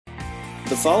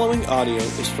The following audio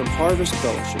is from Harvest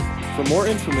Fellowship. For more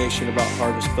information about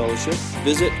Harvest Fellowship,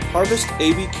 visit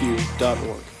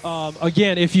harvestabq.org.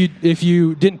 Again, if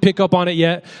you didn't pick up on it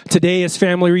yet, today is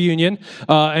family reunion,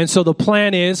 and so the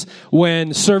plan is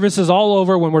when service is all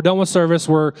over, when we're done with service,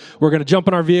 we're going to jump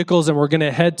in our vehicles and we're going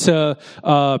to head to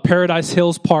Paradise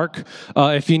Hills Park.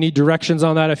 If you need directions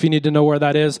on that, if you need to know where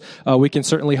that is, we can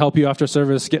certainly help you after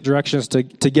service get directions to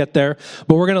get there.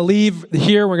 But we're going to leave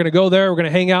here. We're going to go there. We're going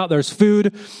to hang out. There's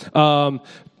food.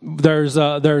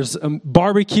 There's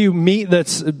barbecue meat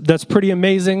that's pretty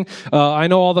amazing. I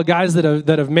know all the guys that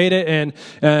have made it,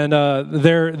 and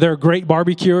they're great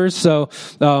barbecuers. So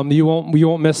you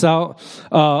won't miss out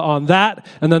on that.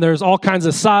 And then there's all kinds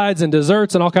of sides and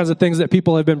desserts and all kinds of things that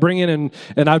people have been bringing.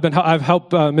 And I've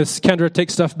helped Miss Kendra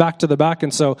take stuff back to the back.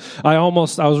 And so I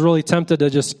was really tempted to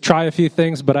just try a few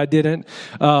things, but I didn't.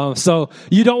 So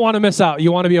you don't want to miss out.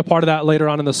 You want to be a part of that later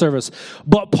on in the service.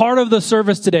 But part of the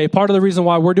service today, part of the reason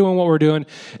why we're doing what we're doing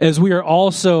is we are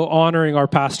also honoring our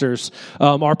pastors.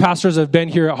 Our pastors have been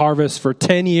here at Harvest for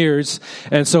 10 years,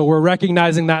 and so we're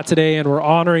recognizing that today, and we're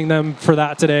honoring them for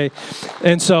that today.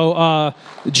 And so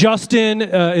Justin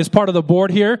is part of the board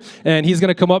here, and he's going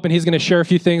to come up and he's going to share a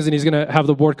few things, and he's going to have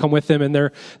the board come with him, and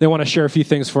they want to share a few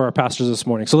things for our pastors this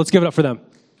morning. So let's give it up for them.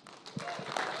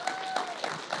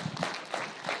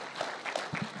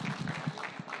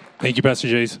 Thank you, Pastor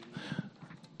Jace.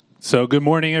 So good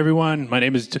morning, everyone. My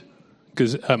name is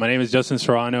Justin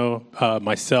Serrano.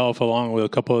 Myself, along with a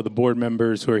couple of the board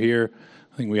members who are here.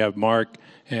 I think we have Mark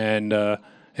and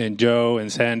Joe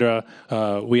and Sandra.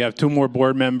 We have two more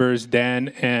board members, Dan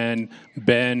and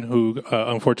Ben, who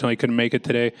unfortunately couldn't make it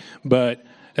today. But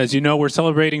as you know, we're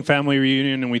celebrating family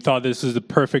reunion, and we thought this is the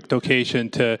perfect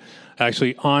occasion to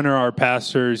actually honor our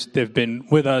pastors. They've been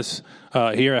with us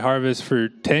here at Harvest for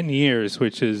 10 years,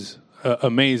 which is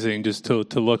amazing just to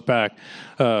look back.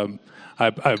 I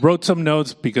wrote some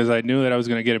notes because I knew that I was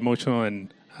going to get emotional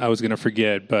and I was going to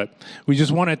forget, but we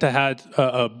just wanted to have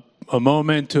a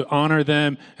moment to honor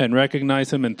them and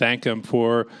recognize them and thank them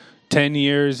for 10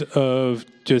 years of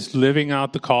just living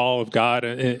out the call of God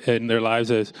in their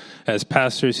lives as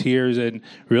pastors here, and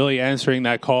really answering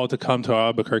that call to come to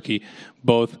Albuquerque,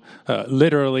 both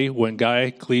literally when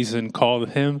Guy Gleason called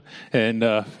him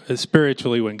and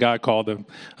spiritually when God called him.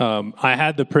 I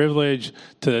had the privilege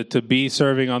to be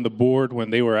serving on the board when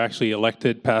they were actually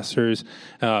elected pastors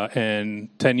and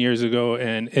 10 years ago,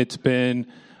 and it's been,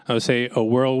 I would say, a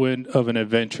whirlwind of an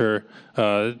adventure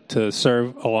to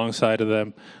serve alongside of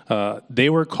them. They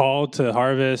were called to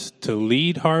Harvest, to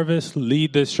lead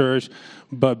this church,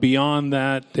 but beyond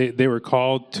that, they were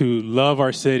called to love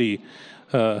our city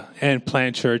and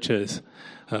plant churches.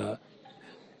 And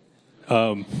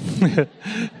the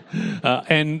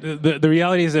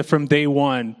reality is that from day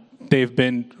one, they've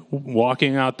been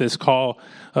walking out this call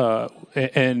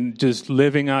and just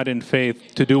living out in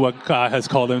faith to do what God has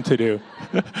called them to do.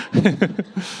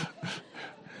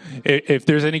 If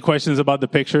there's any questions about the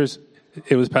pictures,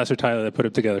 it was Pastor Tyler that put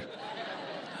them together.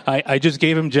 I just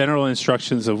gave him general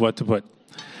instructions of what to put.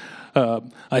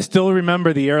 I still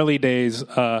remember the early days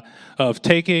of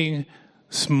taking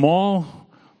small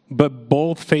but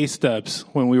bold faith steps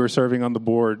when we were serving on the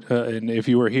board. And if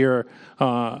you were here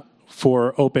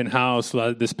for open house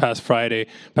this past Friday,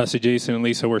 Pastor Jason and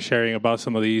Lisa were sharing about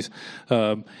some of these.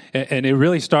 And it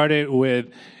really started with,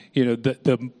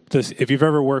 if you've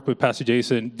ever worked with Pastor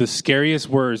Jason, the scariest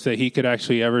words that he could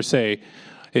actually ever say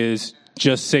is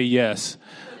just say yes.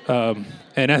 And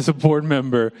as a board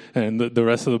member, and the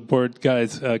rest of the board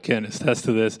guys can attest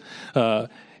to this,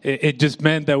 it just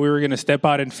meant that we were going to step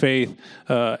out in faith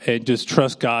and just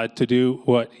trust God to do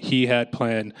what He had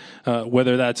planned,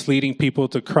 whether that's leading people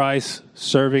to Christ,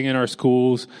 serving in our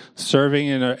schools, serving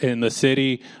in the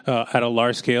city at a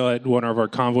large scale at one of our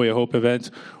Convoy of Hope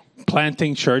events,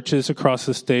 planting churches across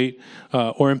the state,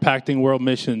 or impacting world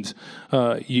missions.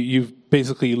 You've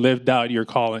basically lived out your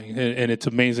calling, and it's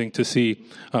amazing to see.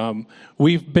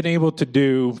 We've been able to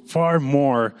do far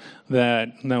more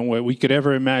than what we could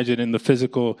ever imagine in the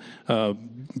physical.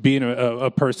 Being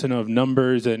a person of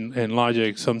numbers and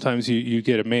logic, sometimes you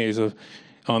get amazed of.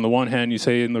 On the one hand, you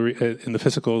say in the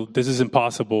physical, this is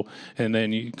impossible, and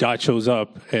then God shows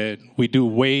up, and we do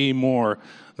way more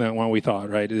than what we thought,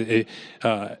 right?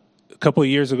 A couple of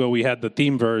years ago, we had the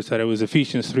theme verse that it was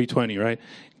Ephesians 3:20, right?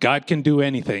 God can do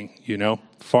anything,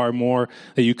 far more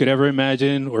than you could ever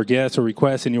imagine or guess or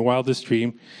request in your wildest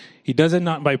dream. He does it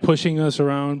not by pushing us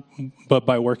around, but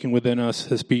by working within us,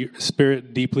 His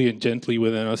Spirit deeply and gently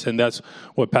within us. And that's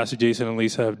what Pastor Jason and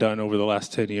Lisa have done over the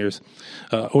last 10 years.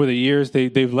 Over the years,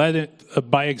 they've led it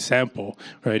by example,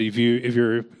 right? If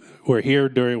you're were here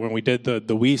when we did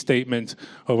the we statements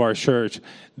of our church,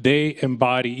 they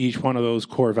embody each one of those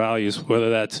core values, whether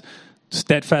that's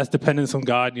steadfast dependence on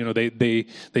God.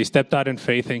 They stepped out in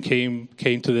faith and came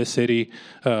to this city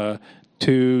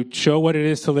to show what it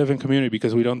is to live in community,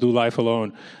 because we don't do life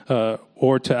alone,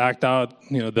 or to act out,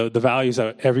 the values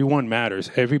that everyone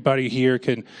matters. Everybody here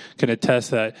can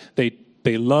attest that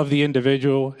they love the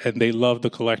individual and they love the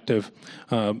collective,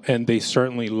 and they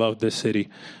certainly love this city.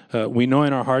 We know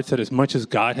in our hearts that as much as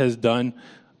God has done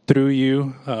through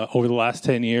you over the last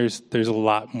 10 years, there's a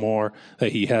lot more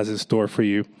that he has in store for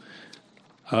you.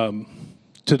 To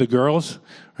the girls,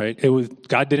 right?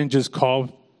 God didn't just call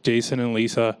Jason and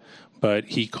Lisa, but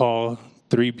he called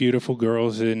 3 beautiful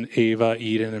girls in Ava,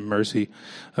 Eden, and Mercy.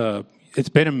 It's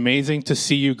been amazing to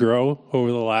see you grow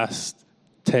over the last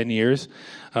 10 years.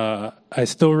 I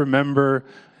still remember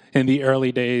in the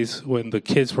early days when the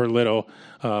kids were little,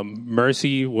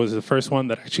 Mercy was the first one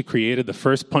that actually created the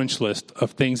first punch list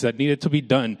of things that needed to be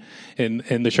done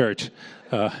in the church.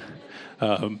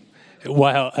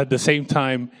 While at the same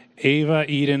time, Ava,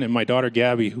 Eden, and my daughter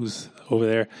Gabby, who's over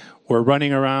there, were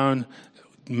running around,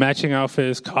 matching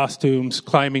outfits, costumes,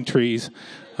 climbing trees.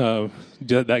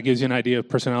 That gives you an idea of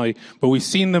personality. But we've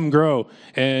seen them grow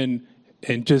and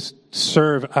just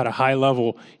serve at a high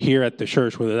level here at the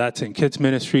church, whether that's in kids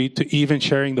ministry to even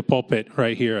sharing the pulpit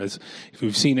right here. As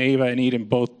we've seen Ava and Eden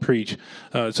both preach.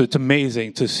 So it's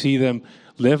amazing to see them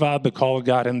live out the call of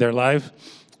God in their life,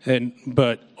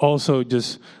 but also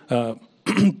just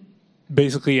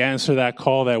basically answer that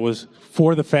call that was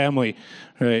for the family,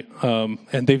 right?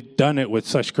 And they've done it with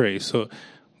such grace. So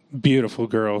beautiful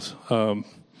girls.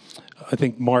 I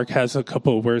think Mark has a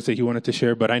couple of words that he wanted to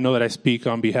share, but I know that I speak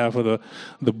on behalf of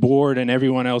the board and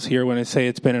everyone else here when I say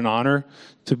it's been an honor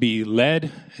to be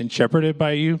led and shepherded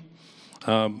by you,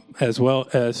 as well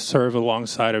as serve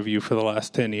alongside of you for the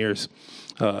last 10 years.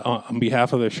 On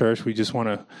behalf of the church, we just want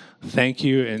to thank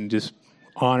you and just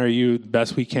honor you the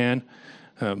best we can.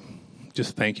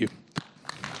 Just thank you.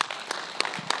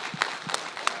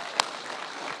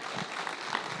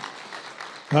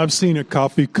 I've seen a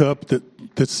coffee cup that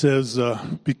says,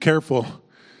 be careful,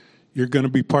 you're going to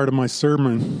be part of my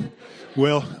sermon.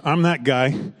 Well, I'm that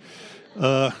guy.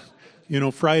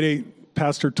 Friday,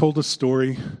 Pastor told a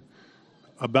story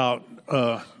about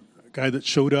a guy that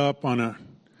showed up on a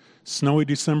snowy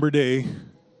December day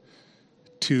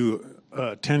to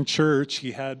attend church.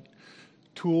 He had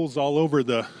tools all over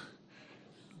the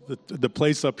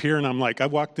place up here, and I'm like, I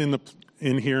walked in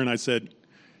here and I said,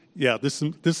 yeah, this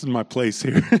is my place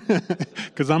here,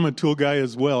 because I'm a tool guy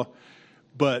as well.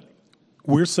 But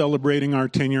we're celebrating our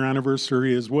 10-year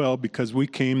anniversary as well, because we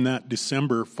came that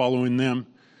December following them.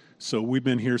 So we've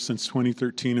been here since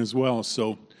 2013 as well.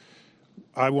 So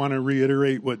I want to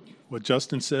reiterate what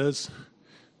Justin says.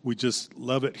 We just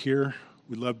love it here.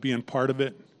 We love being part of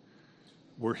it.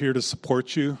 We're here to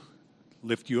support you,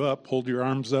 lift you up, hold your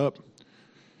arms up.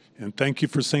 And thank you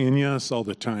for saying yes all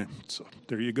the time. So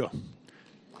there you go.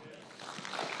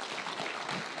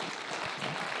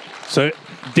 So,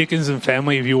 Dickens and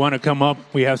family, if you want to come up,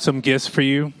 we have some gifts for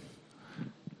you.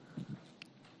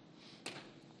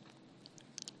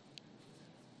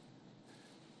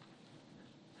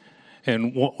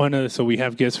 And so we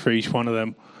have gifts for each one of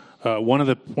them. One of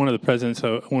the presidents,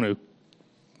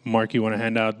 Mark, you want to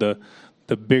hand out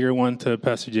the bigger one to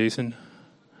Pastor Jason?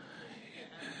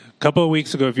 A couple of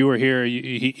weeks ago, if you were here,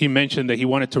 he mentioned that he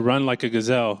wanted to run like a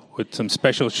gazelle with some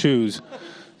special shoes.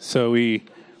 So we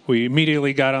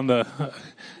immediately got on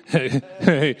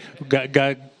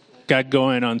got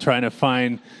going on trying to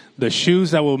find the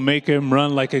shoes that will make him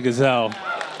run like a gazelle.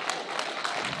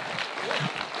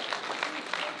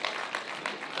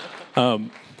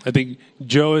 I think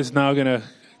Joe is now going to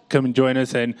come and join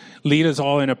us and lead us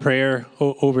all in a prayer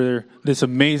over this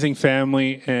amazing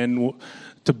family and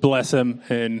to bless them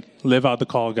and live out the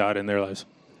call of God in their lives.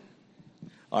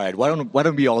 All right, why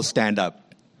don't we all stand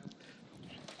up?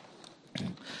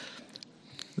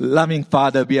 Loving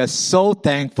Father, we are so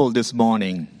thankful this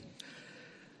morning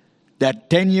that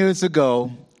 10 years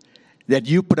ago that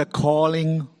you put a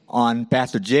calling on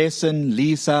Pastor Jason,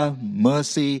 Lisa,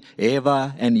 Mercy,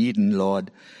 Ava, and Eden,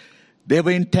 Lord. They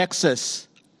were in Texas,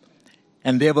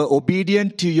 and they were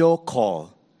obedient to your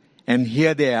call. And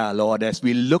here they are, Lord, as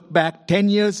we look back 10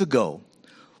 years ago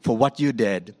for what you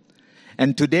did.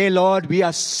 And today, Lord, we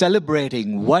are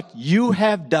celebrating what you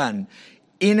have done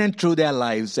in and through their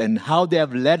lives and how they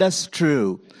have led us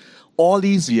through all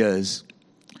these years.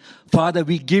 Father,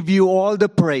 we give you all the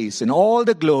praise and all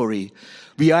the glory.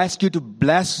 We ask you to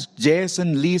bless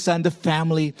Jason, Lisa, and the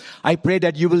family. I pray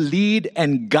that you will lead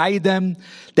and guide them,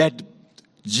 that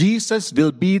Jesus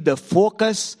will be the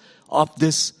focus of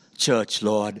this church,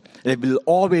 Lord. It will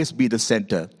always be the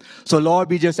center. So,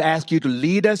 Lord, we just ask you to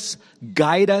lead us,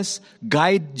 guide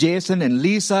Jason and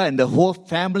Lisa and the whole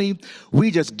family.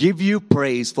 We just give you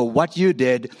praise for what you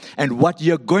did and what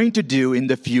you're going to do in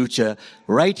the future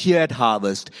right here at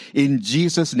Harvest. In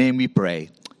Jesus' name we pray.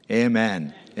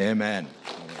 Amen. Amen.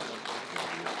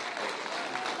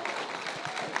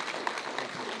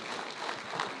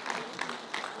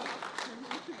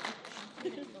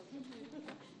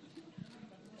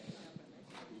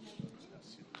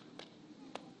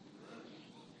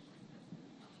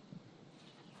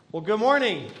 Well, good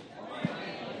morning.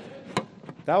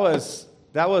 That was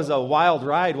a wild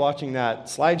ride watching that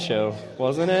slideshow,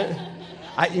 wasn't it?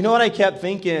 You know what I kept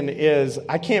thinking is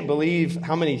I can't believe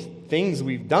how many things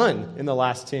we've done in the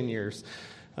last 10 years.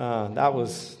 That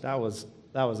was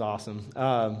awesome.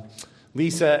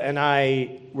 Lisa and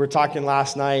I were talking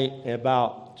last night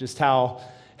about just how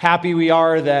happy we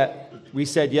are that we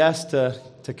said yes to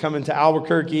come into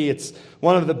Albuquerque. It's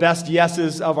one of the best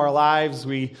yeses of our lives.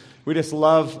 We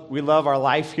love our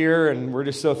life here, and we're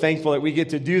just so thankful that we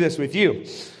get to do this with you.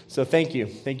 So thank you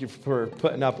for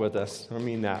putting up with us. I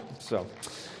mean that. So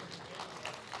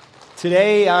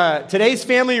today's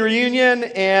family reunion,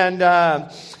 and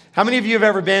how many of you have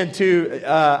ever been to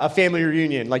a family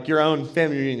reunion, like your own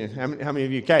family reunion? How many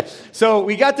of you? Okay, so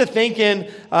we got to thinking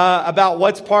about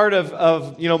what's part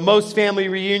of most family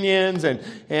reunions,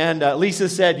 and Lisa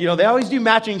said, they always do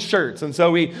matching shirts, and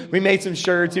so we made some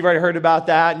shirts. You've already heard about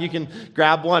that, and you can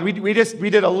grab one. We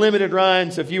did a limited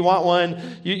run, so if you want one,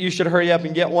 you should hurry up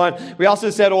and get one. We also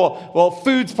said, well,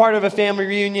 food's part of a family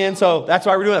reunion, so that's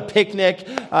why we're doing a picnic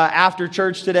after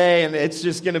church today, and it's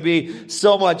just going to be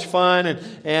so much fun,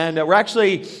 and we're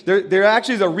actually, there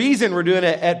actually is a reason we're doing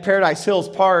it at Paradise Hills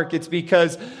Park. It's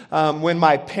because when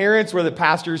my parents were the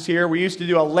pastors here, we used to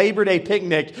do a Labor Day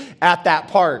picnic at that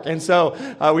park. And so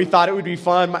we thought it would be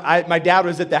fun. My dad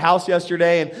was at the house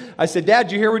yesterday, and I said, Dad,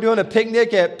 did you hear we're doing a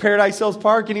picnic at Paradise Hills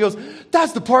Park? And he goes,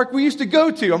 that's the park we used to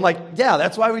go to. I'm like, yeah,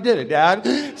 that's why we did it,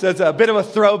 Dad. So it's a bit of a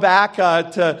throwback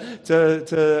to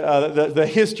the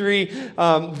history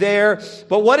there.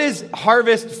 But what is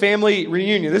Harvest Family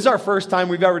Reunion? This is our first time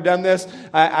we've ever done this.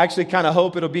 I actually kind of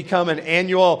hope it'll become an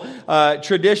annual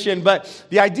tradition. But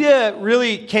the idea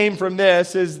really came from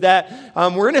this, is that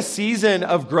we're in a season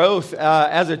of growth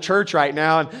as a church right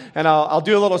now. And I'll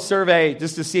do a little survey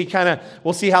just to see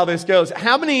we'll see how this goes.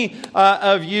 How many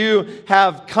of you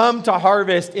have come to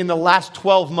Harvest in the last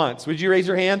 12 months? Would you raise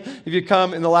your hand if you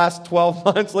come in the last 12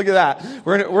 months? Look at that.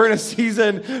 We're in a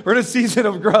season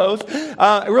of growth.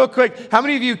 Real quick, how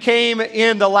many of you came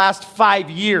in the last 5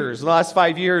 years? The last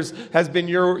 5 years has been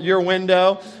your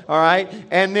window, all right?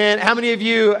 And then how many of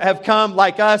you have come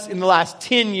like us in the last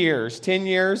 10 years? 10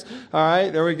 years, all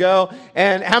right, there we go.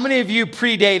 And how many of you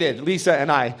predated Lisa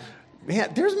and I?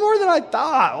 Man, there's more than I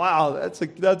thought. Wow,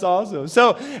 that's awesome.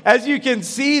 So as you can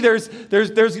see, there's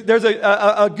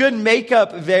a good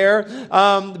makeup there.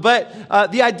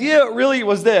 But the idea really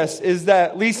was this: is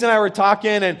that Lisa and I were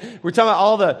talking, and we're talking about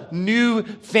all the new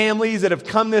families that have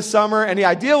come this summer. And the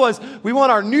idea was we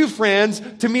want our new friends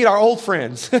to meet our old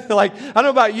friends. Like, I don't know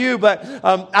about you, but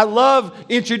I love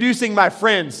introducing my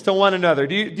friends to one another.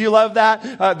 Do you love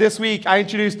that? This week I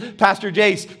introduced Pastor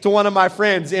Jace to one of my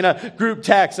friends in a group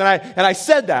text, and I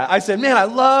said that. I said, man, I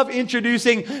love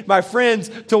introducing my friends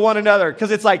to one another,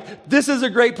 because it's like, this is a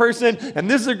great person,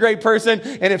 and this is a great person,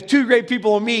 and if two great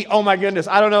people will meet, oh my goodness,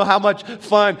 I don't know how much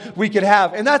fun we could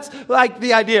have. And that's like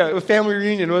the idea of family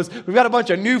reunion was, we've got a bunch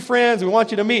of new friends, we want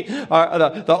you to meet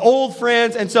the old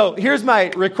friends. And so here's my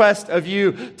request of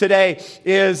you today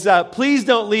is please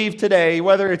don't leave today,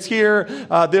 whether it's here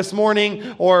this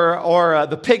morning or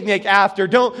the picnic after.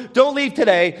 Don't leave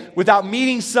today without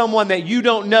meeting someone that you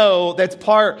don't know that's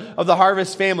part of the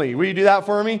Harvest family. Will you do that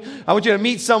for me? I want you to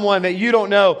meet someone that you don't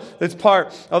know that's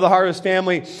part of the Harvest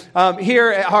family.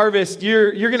 Here at Harvest,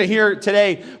 you're going to hear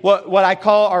today what I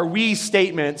call our we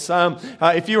statements.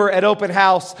 If you were at open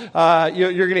house,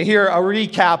 you're going to hear a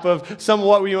recap of some of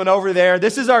what we went over there.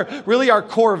 This is our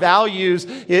core values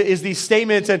is these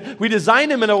statements, and we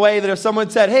designed them in a way that if someone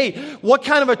said, hey, what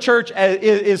kind of a church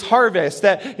is Harvest?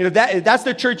 That's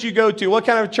the church you go to. What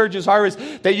kind of church is Harvest?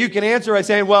 That you can answer by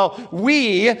saying, well, well,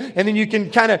 and then you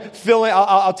can kind of fill in,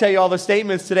 I'll tell you all the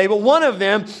statements today, but one of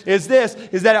them is this,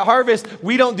 is that at Harvest,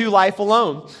 we don't do life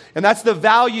alone. And that's the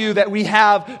value that we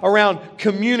have around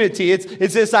community.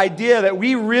 It's this idea that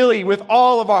we really, with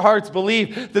all of our hearts,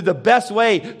 believe that the best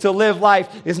way to live life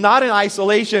is not in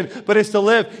isolation, but is to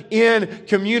live in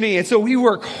community. And so we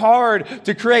work hard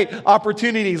to create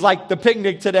opportunities like the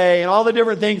picnic today and all the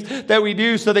different things that we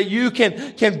do so that you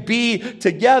can be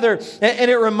together. And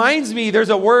it reminds me, there's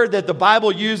a word that the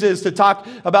Bible uses to talk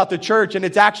about the church, and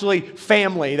it's actually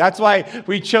family. That's why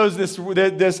we chose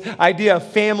this idea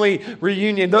of family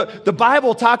reunion. The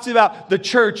Bible talks about the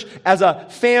church as a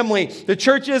family. The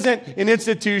church isn't an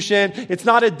institution. It's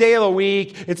not a day of the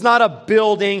week. It's not a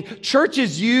building. Church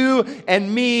is you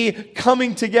and me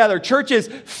coming together. Church is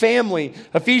family.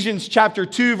 Ephesians chapter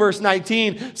 2, verse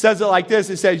 19 says it like this.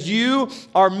 It says, you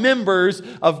are members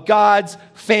of God's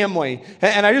family.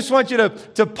 And I just want you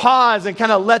to pause and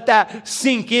kind of let that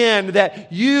sink in,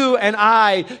 that you and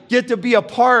I get to be a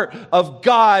part of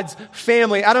God's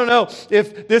family. I don't know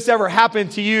if this ever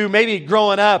happened to you, maybe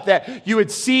growing up, that you would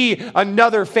see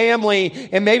another family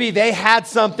and maybe they had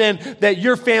something that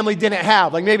your family didn't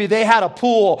have. Like maybe they had a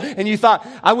pool and you thought,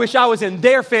 I wish I was in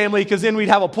their family because then we'd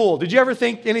have a pool. Did you ever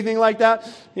think anything like that?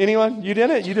 Anyone? You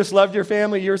didn't? You just loved your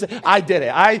family? I did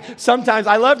it. Sometimes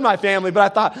I loved my family, but I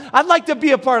thought, I'd like to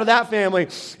be a part of that family.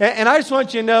 And I just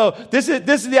want you to know, this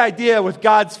is the idea with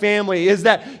God's family, is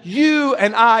that you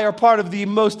and I are part of the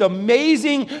most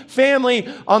amazing family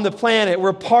on the planet.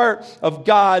 We're part of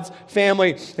God's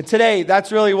family. And today,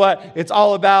 that's really what it's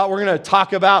all about. We're going to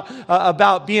talk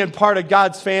about being part of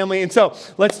God's family. And so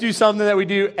let's do something that we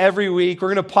do every week.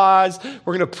 We're going to pause.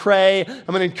 We're going to pray. I'm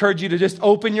going to encourage you to just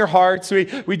open your hearts.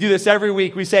 We do this every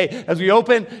week. We say, as we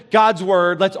open God's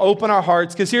word, let's open our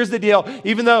hearts. Because here's the deal.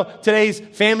 Even though today's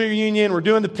family reunion, we're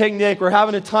doing the picnic, we're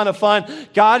having a ton of fun,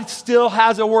 God still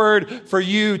has a word for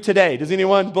you today. Does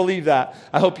anyone believe that?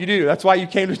 I hope you do. That's why you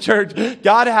came to church.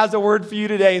 God has a word for you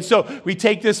today. And so we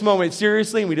take this moment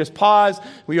seriously and we just pause,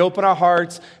 we open our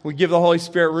hearts, and we give the Holy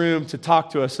Spirit room to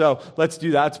talk to us. So let's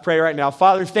do that. Let's pray right now.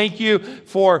 Father, thank you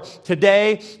for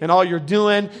today and all you're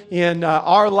doing in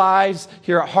our lives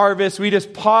here at Harvest. We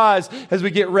just pause as we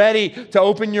get ready to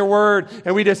open your word,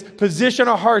 and we just position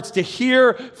our hearts to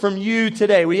hear from you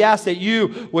today. We ask that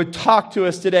you would talk to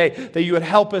us today, that you would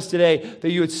help us today,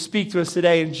 that you would speak to us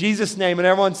today. In Jesus' name, and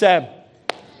everyone said,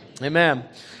 amen.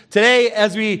 Today,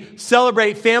 as we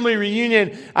celebrate family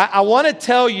reunion, I want to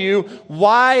tell you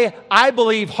why I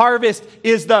believe Harvest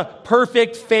is the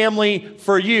perfect family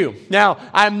for you. Now,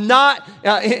 I'm not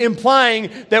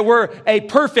implying that we're a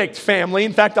perfect family.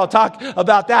 In fact, I'll talk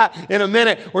about that in a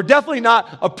minute. We're definitely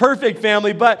not a perfect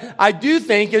family, but I do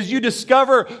think as you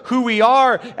discover who we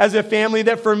are as a family,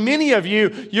 that for many of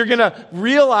you, you're going to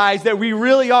realize that we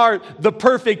really are the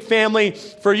perfect family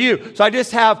for you. So I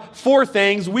just have 4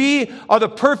 things. We are the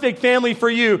perfect family for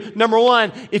you. Number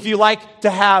 1, if you like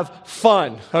to have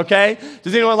fun, okay?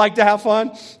 Does anyone like to have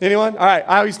fun? Anyone? All right.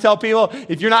 I always tell people,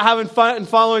 if you're not having fun and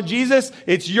following Jesus,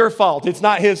 it's your fault. It's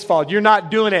not his fault. You're not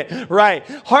doing it right.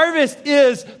 Harvest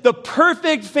is the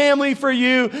perfect family for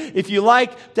you if you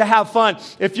like to have fun.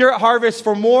 If you're at Harvest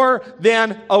for more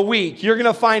than a week, you're going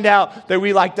to find out that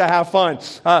we like to have fun.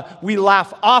 We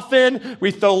laugh often.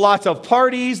 We throw lots of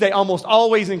parties. They almost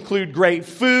always include great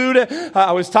food.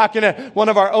 I was talking to one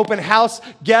of our open house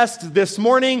guests this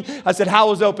morning. I said, how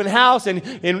was open house? And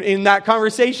in that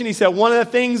conversation, he said, one of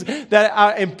the things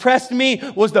that impressed me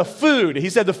was the food. He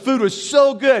said the food was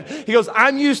so good. He goes,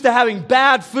 I'm used to having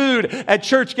bad food at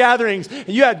church gatherings, and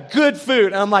you had good food.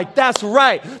 And I'm like, that's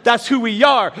right. That's who we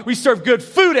are. We serve good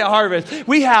food at Harvest.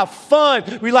 We have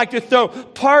fun. We like to throw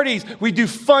parties. We do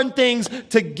fun things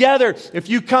together. If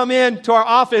you come in to our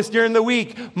office during the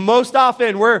week, most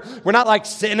often we're not like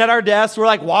sitting at our desks. We're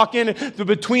like walking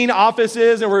between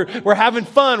offices, and we're having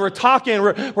fun. We're talking.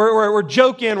 We're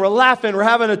joking. We're laughing. We're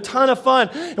having a ton of fun.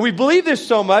 And we believe this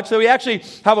so much that we actually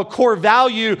have a core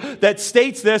value that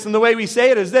states this. And the way we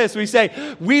say it is this. We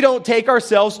say, we don't take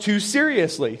ourselves too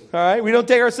seriously. All right? We don't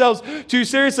take ourselves too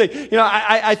seriously. You know,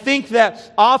 I think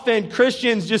that often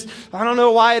Christians just, I don't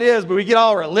know why it is, but we get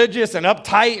all religious and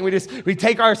uptight, and we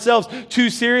take ourselves too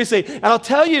seriously. And I'll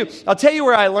tell you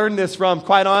where I learned this from,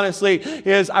 quite honestly,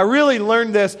 is I really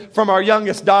learned this from our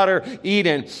youngest daughter,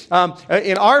 Eden.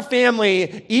 In our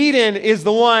family, Eden is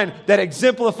the one that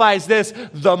exemplifies this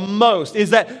the most,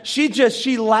 is that that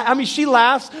she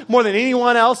laughs more than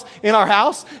anyone else in our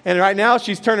house. And right now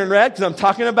she's turning red because I'm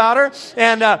talking about her.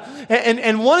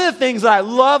 And one of the things that I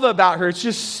love about her, it's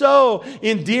just so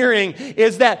endearing,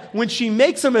 is that when she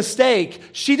makes a mistake,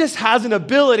 she just has an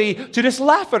ability to just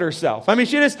laugh at herself. I mean,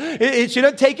 she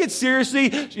doesn't take it seriously.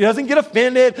 She doesn't get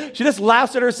offended. She just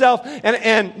laughs at herself.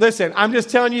 And listen, I'm just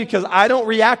telling you because I don't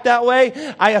react that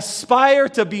way. I aspire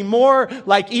to be more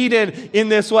like Eden in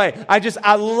this way.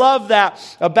 I love that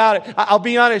about it. I'll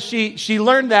be honest, she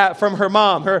learned that from her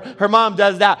mom. Her mom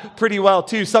does that pretty well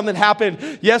too. Something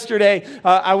happened yesterday.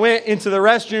 I went into the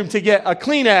restroom to get a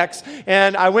Kleenex,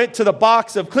 and I went to the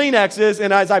box of Kleenexes,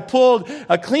 and as I pulled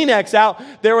a Kleenex out,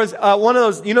 there was one of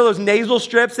those, those nasal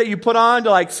strips that you put on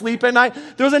to like sleep at night.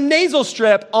 There was a nasal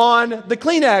strip on the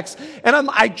Kleenex, and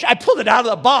I pulled it out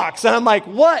of the box, and I'm like,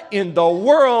 what in the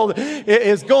world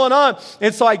is going on?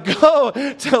 And so I go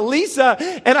to Lisa,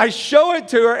 and I show it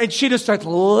to her, and she just starts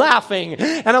laughing,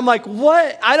 and I'm like,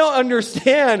 what? I don't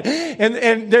understand.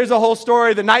 And there's a whole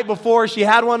story. The night before, she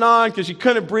had one on because she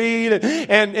couldn't breathe,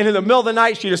 and in the middle of the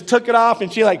night, she just took it off,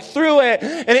 and she like threw it,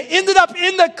 and it ended up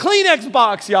in the Kleenex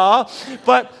box, y'all.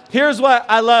 But here's what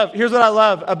I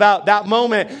love about that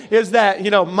moment is that,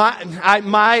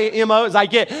 my MO is I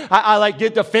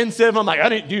get defensive. I'm like, I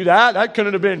didn't do that. That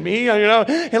couldn't have been me,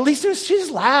 At least she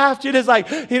just laughed. She just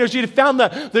she found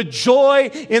the joy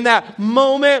in that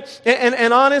moment.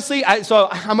 And honestly, so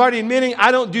I'm already admitting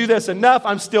I don't do this enough.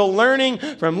 I'm still learning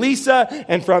from Lisa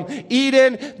and from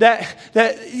Eden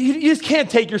that you just can't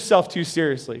take yourself too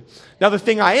seriously. Now, the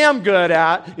thing I am good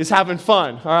at is having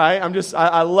fun, all right?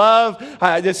 I love,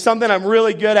 it's something I'm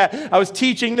really good at. I was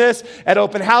teaching this at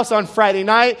Open House on Friday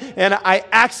night, and I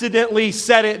accidentally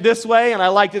said it this way, and I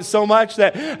liked it so much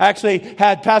that I actually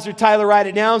had Pastor Tyler write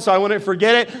it down so I wouldn't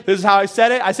forget it. This is how I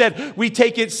said it. I said, we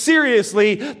take it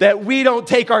seriously that we don't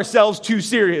take ourselves too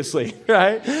seriously,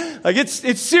 right? Like,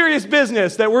 it's serious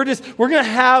business that we're going to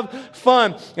have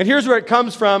fun. And here's where it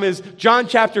comes from is John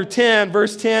chapter 10,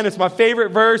 verse 10. It's my favorite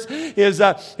verse.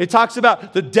 It talks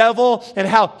about the devil and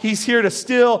how he's here to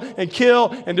steal and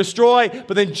kill and destroy.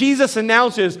 But then Jesus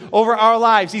announces over our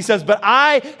lives, he says, but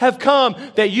I have come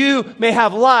that you may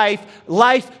have life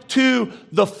to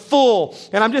the full.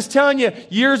 And I'm just telling you,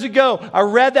 years ago, I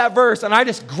read that verse and I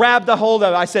just grabbed the hold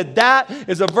of it. I said, that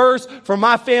is a verse for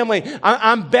my family.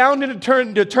 I'm bound and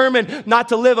determined not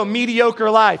to live a mediocre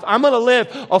life. I'm going to live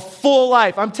a full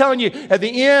life. I'm telling you, at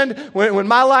the end, when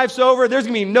my life's over, there's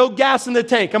going to be no gas in the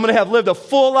tank. I'm going to have lived a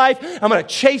full life. I'm going to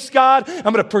chase God.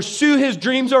 I'm going to pursue his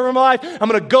dreams over my life. I'm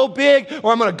going to go big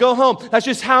or I'm going to go home. That's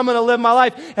just how I'm going to live my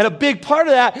life. And a big part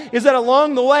of that is that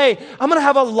along the way, I'm going to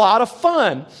have a lot of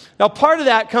fun. Now, part of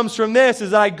that comes from this,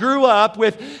 is that I grew up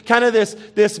with kind of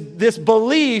this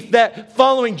belief that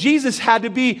following Jesus had to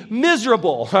be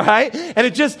miserable, all right? And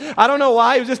I don't know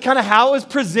why, it was just kind of how it was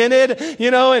presented,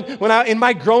 and in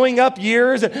my growing up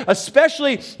years,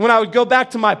 especially when I would go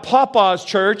back to my papa's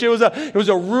church. It was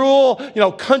a rural,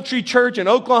 country church in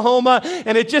Oklahoma,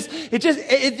 and it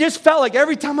just felt like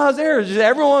every time I was there,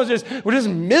 everyone was just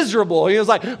miserable. It was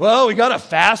like, well, we got to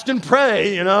fast and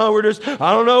pray, I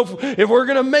don't know if we're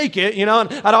going to make it, and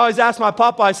I'd always ask my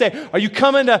papa, I say, are you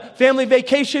coming to family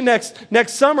vacation next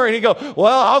summer? And he'd go,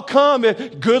 well, I'll come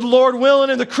if good Lord willing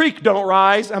and the creek don't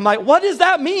rise. I'm like, what does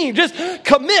that mean? Just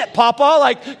commit, Papa,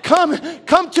 like come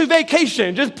to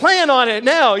vacation, just plan on it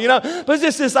now, but it's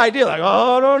just this idea like,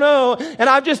 oh, I don't know. And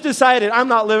I've just decided I'm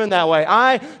not living that way.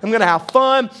 I am going to have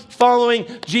fun following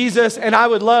Jesus, and I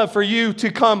would love for you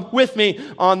to come with me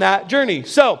on that journey.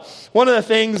 So one of the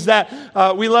things that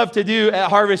we love to do at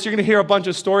Harvest, you're going to hear a bunch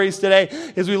of stories today,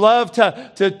 is we love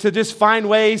to just find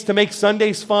ways to make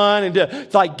Sundays fun and to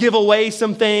like give away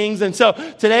some things. And so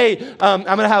today I'm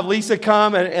going to have Lisa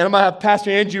come and I'm going to have Pastor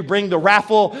Andrew bring the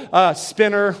raffle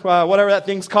spinner, whatever that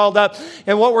thing's called up.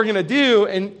 And what we're going to do,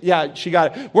 and yeah, she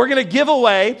got it. We're going to give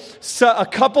away a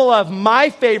couple of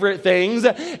my favorite things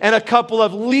and a couple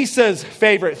of Lisa's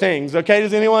favorite things. Okay,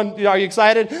 are you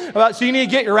excited? So you need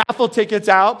to get your raffle tickets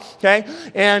out. Okay,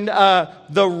 and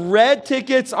the red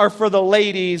tickets are for the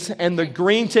ladies and the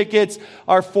green tickets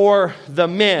are for the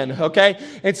men, okay?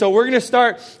 And so I'm going to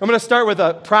start with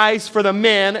a prize for the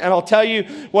men, and I'll tell you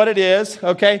what it is,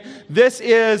 okay? This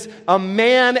is a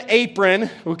man apron.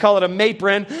 We call it a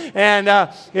mapron,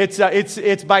 and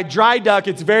it's by Dry Duck.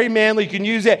 It's very manly. You can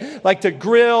use it like to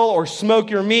grill or smoke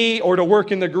your meat or to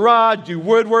work in the garage, do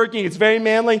woodworking. It's very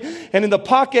manly. And in the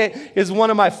pocket is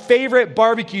one of my favorite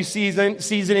barbecue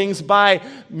seasonings by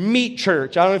Meat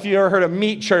Church. I don't know if you ever heard of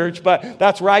Meat Church, but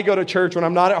that's where I go to church when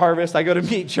I'm not at Harvest. I go to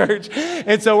Meat Church.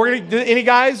 And so any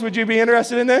guys, would you be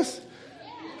interested in this?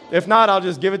 If not, I'll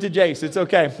just give it to Jace. It's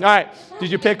okay. All right.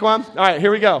 Did you pick one? All right,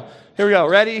 here we go. Here we go.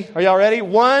 Ready? Are y'all ready?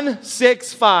 1,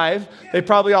 6, 5. They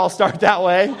probably all start that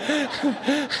way.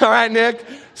 All right, Nick.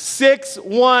 6,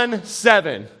 1,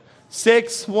 7.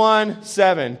 6, 1,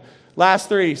 7. Last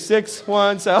 3. 6,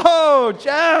 1, 7. Oh,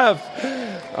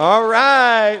 Jeff. All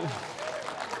right.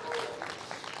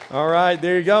 All right.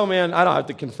 There you go, man. I don't have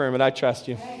to confirm it. I trust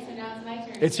you. All right, so now it's my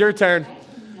turn. It's your turn. I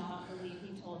cannot believe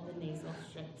he told the nasal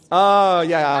strips. Oh,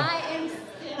 yeah. I am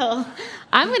still.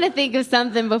 I'm going to think of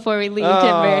something before we leave to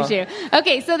embarrass you.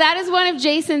 Okay, so that is one of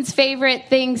Jason's favorite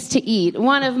things to eat.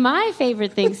 One of my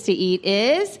favorite things to eat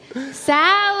is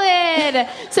salad.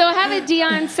 So I have a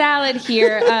Dion salad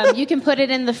here. You can put it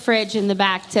in the fridge in the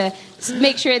back to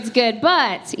make sure it's good.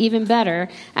 But even better,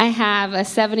 I have a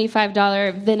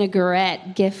 $75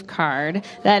 vinaigrette gift card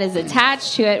that is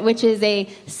attached to it, which is a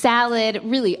salad,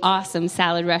 really awesome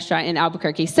salad restaurant in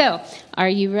Albuquerque. So are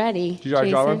you ready, Did you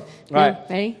already draw Jason? one? All right.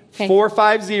 Ready? Okay.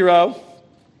 450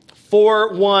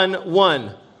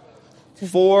 411.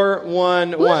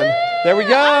 411. There we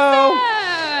go.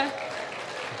 Awesome.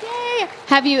 Yay.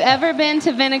 Have you ever been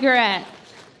to Vinaigrette?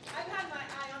 I've had my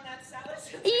eye on that salad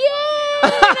since. Yay!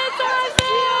 That's awesome.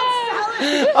 Woo-hoo.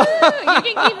 You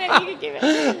can keep it. You can keep it.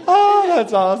 Oh,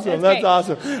 that's awesome. That's great.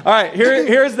 awesome. All right,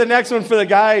 here's the next one for the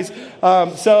guys.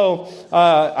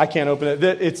 I can't open it.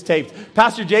 It's taped.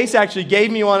 Pastor Jace actually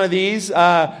gave me one of these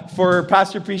for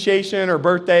Pastor Appreciation or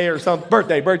birthday or some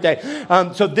birthday.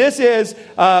 So this is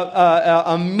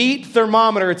a meat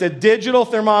thermometer. It's a digital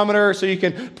thermometer, so you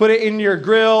can put it in your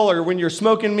grill or when you're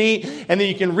smoking meat, and then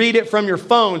you can read it from your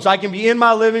phone. So I can be in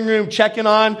my living room checking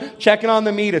on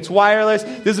the meat. It's wireless.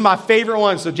 This is my favorite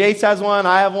one. So Jace has one.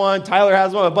 I have one. Tyler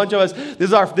has one. A bunch of us.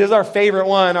 This is our favorite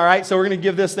one. All right. So we're gonna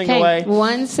give this thing away.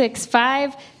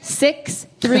 165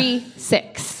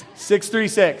 636.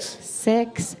 636.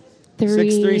 636.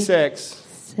 636.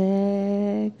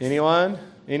 Anyone?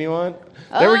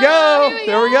 There we go. Oh,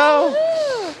 There we go.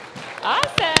 Woo.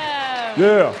 Awesome.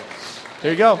 Yeah.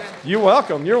 There you go. You're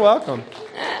welcome. All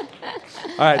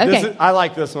right. Okay. I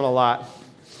like this one a lot.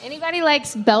 Anybody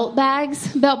likes belt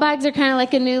bags? Belt bags are kind of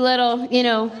like a new little,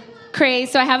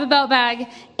 craze. So I have a belt bag.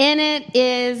 In it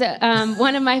is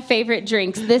one of my favorite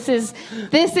drinks. This is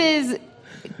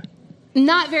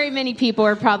not very many people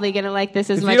are probably going to like this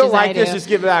as much as I do. If you don't like this, just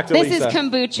give it back to Lisa. This is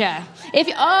kombucha.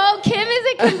 Kim is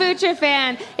a kombucha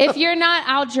fan. If you're not,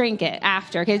 I'll drink it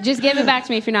after. Okay, just give it back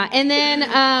to me if you're not. And then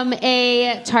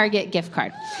a Target gift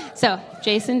card. So,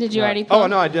 Jason, did you already pull? Oh,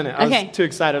 no, I didn't. I was too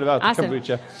excited about the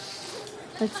kombucha.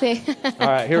 Let's see. All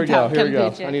right, here we go.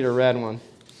 I need a red one.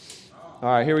 All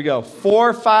right, here we go.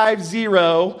 450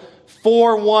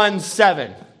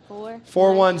 417.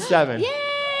 417. Yay!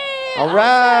 All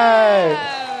right.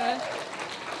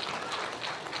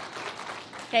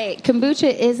 Hey,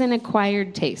 kombucha is an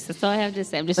acquired taste. That's all I have to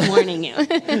say. I'm just warning you.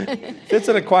 If it's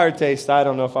an acquired taste, I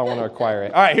don't know if I want to acquire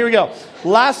it. All right, here we go.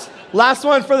 Last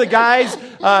one for the guys.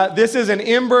 This is an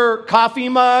Ember coffee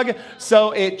mug.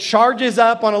 So it charges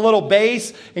up on a little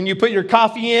base, and you put your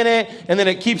coffee in it, and then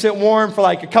it keeps it warm for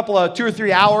like 2 or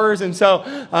 3 hours. And so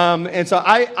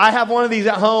I have one of these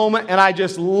at home, and I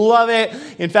just love it.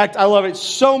 In fact, I love it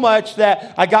so much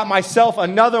that I got myself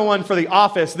another one for the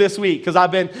office this week, because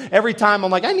every time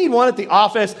I'm like, I need one at the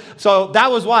office. So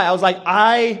that was why. I was like,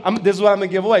 this is what I'm going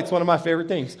to give away. It's one of my favorite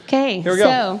things. Okay, here we go.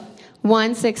 So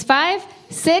 165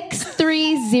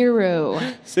 630.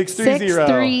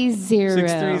 630.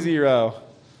 630.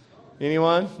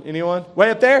 Anyone? Way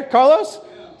up there? Carlos?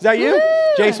 Is that you? Woo!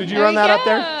 Jace, would you run that up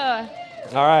there?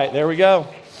 All right, there we go.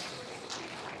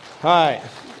 All right.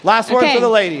 Last one for the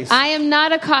ladies. I am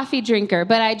not a coffee drinker,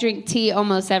 but I drink tea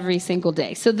almost every single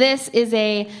day. So this is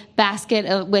a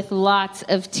basket with lots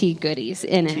of tea goodies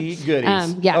in it. Tea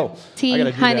goodies.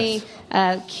 Tea, honey,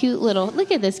 cute little,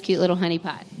 look at this cute little honey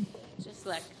pot. Just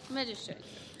look. I'm going to just show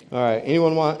you. All right.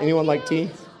 Anyone like tea?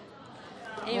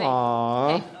 Anyway.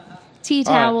 Aww. Okay. Tea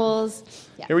towels. Right.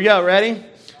 Yeah. Here we go. Ready?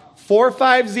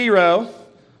 450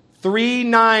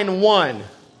 391.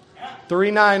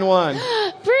 391.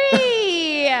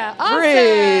 Bree! Awesome.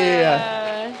 Bree!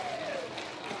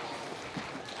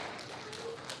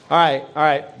 All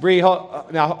right. Bree,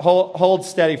 hold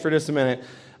steady for just a minute.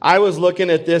 I was looking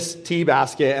at this tea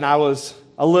basket, and I was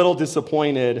a little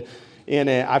disappointed in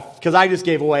it because I just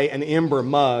gave away an Ember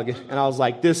mug, and I was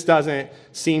like, this doesn't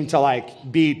seem to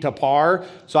be to par.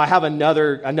 So I have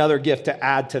another gift to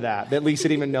add to that Lisa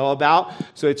didn't even know about.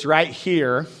 So it's right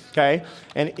here, okay?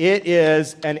 And it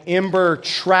is an Ember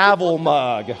travel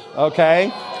mug,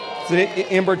 okay? It's an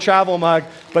Ember travel mug.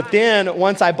 But then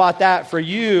once I bought that for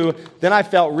you, then I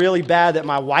felt really bad that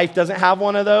my wife doesn't have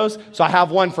one of those. So I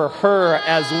have one for her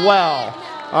as well.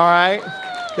 All right?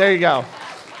 There you go.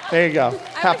 There you go.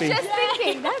 Happy. I was just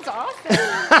thinking, that's awesome.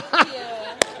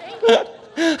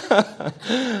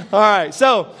 All right.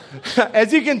 So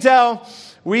as you can tell,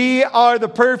 we are the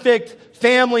perfect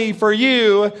family for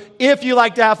you if you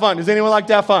like to have fun. Does anyone like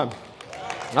to have fun?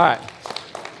 All right.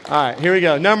 All right, here we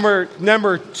go.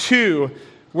 Number 2,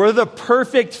 we're the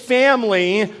perfect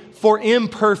family for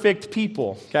imperfect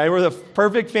people. Okay, we're the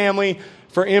perfect family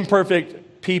for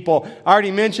imperfect people. I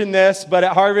already mentioned this, but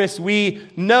at Harvest, we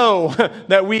know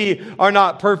that we are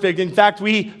not perfect. In fact,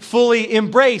 we fully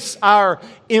embrace our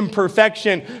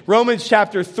imperfection. Romans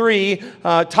chapter 3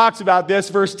 talks about this.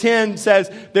 Verse 10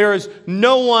 says, there is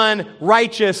no one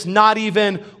righteous, not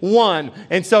even one.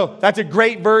 And so that's a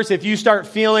great verse. If you start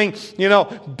feeling,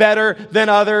 better than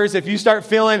others, if you start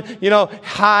feeling,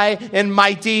 high and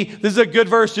mighty, this is a good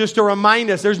verse just to remind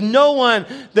us there's no one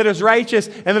that is righteous.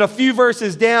 And then a few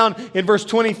verses down in verse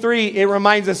 23, it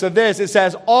reminds us of this. It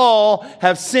says, all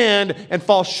have sinned and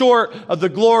fall short of the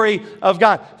glory of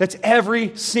God. That's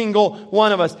every single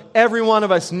one of us. Every one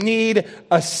of us need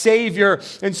a Savior.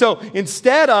 And so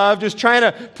instead of just trying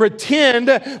to pretend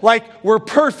like we're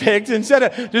perfect, instead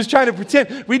of just trying to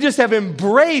pretend, we just have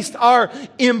embraced our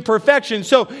imperfection.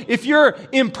 So if you're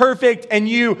imperfect and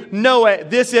you know it,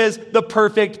 this is the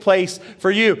perfect place for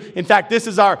you. In fact, this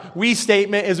is our we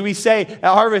statement. As we say at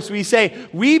Harvest, we say,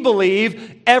 we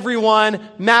believe everyone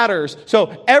matters.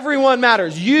 So everyone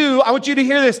matters. I want you to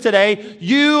hear this today.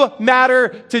 You matter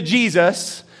to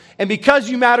Jesus. And because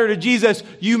you matter to Jesus,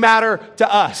 you matter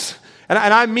to us. And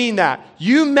I mean that.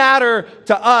 You matter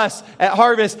to us at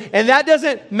Harvest. And that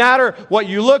doesn't matter what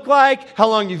you look like, how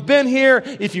long you've been here,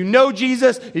 if you know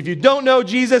Jesus, if you don't know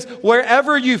Jesus,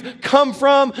 wherever you've come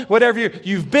from, whatever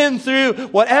you've been through,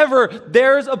 whatever,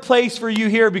 there's a place for you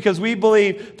here because we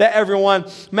believe that everyone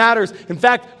matters. In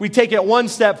fact, we take it one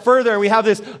step further and we have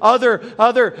this other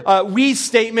we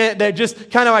statement that just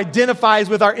kind of identifies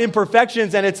with our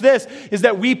imperfections. And it's this, is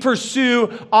that we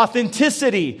pursue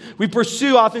authenticity. We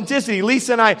pursue authenticity.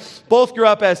 Lisa and I both grew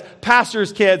up as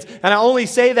pastors' kids, and I only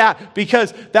say that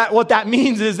because what that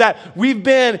means is that we've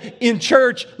been in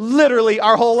church literally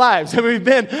our whole lives. And we've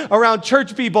been around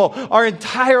church people our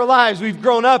entire lives. We've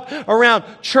grown up around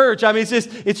church. I mean,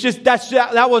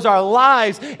 that was our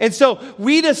lives. And so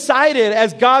we decided,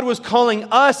 as God was calling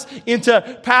us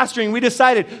into pastoring, we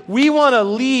decided we want to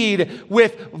lead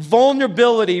with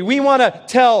vulnerability. We want to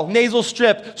tell nasal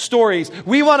strip stories.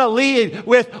 We want to lead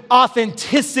with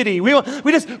authenticity. We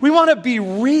want to be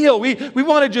real. We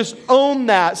want to just own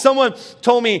that. Someone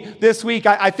told me this week,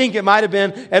 I think it might have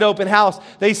been at Open House,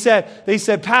 they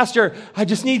said, Pastor, I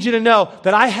just need you to know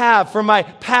that I have, from my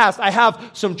past, I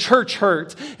have some church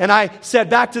hurt. And I said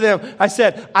back to them, I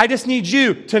said, I just need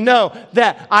you to know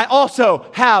that I also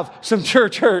have some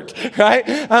church hurt, right?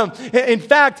 In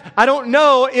fact, I don't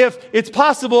know if it's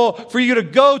possible for you to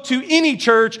go to any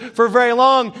church for very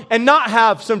long and not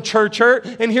have some church hurt.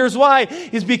 And here's why,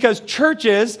 is because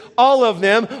churches, all of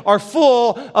them, are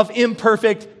full of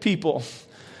imperfect people.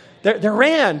 They're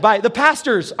ran by, the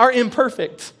pastors are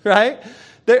imperfect, right?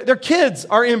 Their kids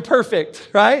are imperfect,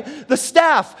 right? The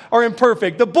staff are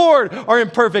imperfect. The board are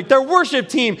imperfect. Their worship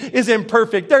team is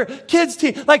imperfect. Their kids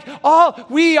team,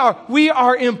 we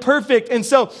are imperfect. And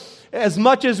so, as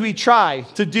much as we try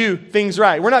to do things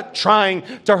right, we're not trying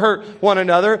to hurt one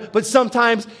another, but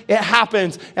sometimes it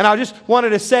happens. And I just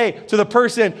wanted to say to the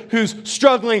person who's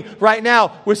struggling right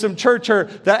now with some church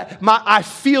hurt that I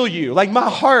feel you. Like, my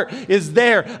heart is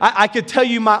there. I could tell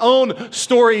you my own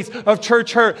stories of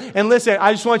church hurt. And listen,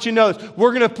 I just want you to know this.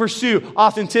 We're going to pursue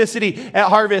authenticity at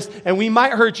Harvest, and we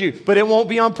might hurt you, but it won't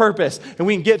be on purpose. And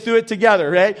we can get through it together,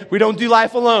 right? We don't do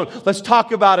life alone. Let's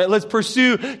talk about it. Let's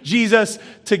pursue Jesus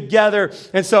together.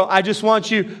 And so I just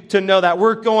want you to know that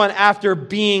we're going after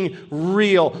being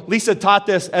real. Lisa taught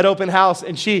this at Open House,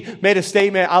 and she made a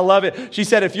statement. I love it. She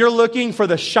said, if you're looking for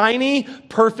the shiny,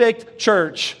 perfect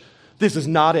church, this is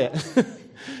not it.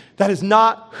 That is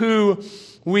not who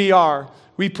we are.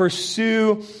 We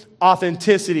pursue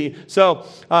authenticity. So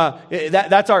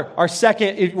that's our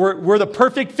second. We're the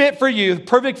perfect fit for you, the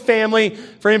perfect family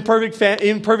for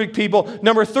imperfect people.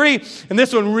 Number 3, and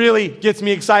this one really gets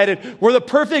me excited. We're the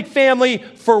perfect family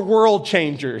for world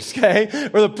changers. Okay,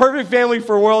 we're the perfect family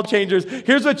for world changers.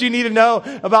 Here's what you need to know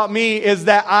about me is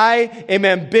that I am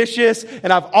ambitious,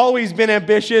 and I've always been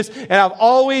ambitious, and I've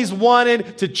always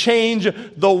wanted to change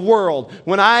the world.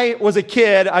 When I was a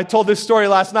kid, I told this story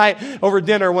last night over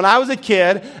dinner. When I was a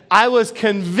kid, I was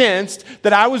convinced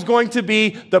that I was going to be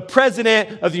the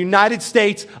president of the United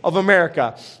States of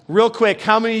America. Real quick,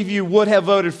 how many of you would have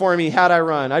voted for me had I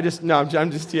run? I'm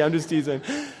just teasing.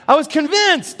 I was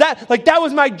convinced that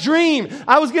was my dream.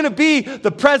 I was going to be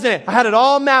the president. I had it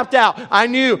all mapped out. I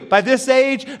knew by this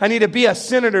age, I need to be a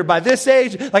senator. By this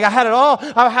age, I had it all.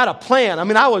 I had a plan. I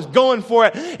mean, I was going for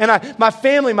it. And my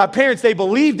family, my parents, they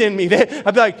believed in me.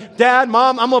 I'd be like, Dad,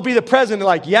 Mom, I'm going to be the president. They're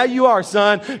like, yeah, you are,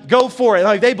 son. Go for it.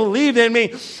 Like, they believed in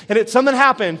me. And something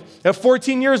happened. At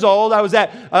 14 years old, I was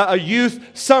at a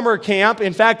youth summer camp.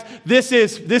 In fact, this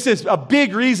is a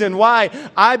big reason why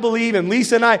I believe, and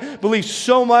Lisa and I believe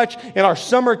so much in our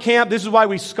summer camp. This is why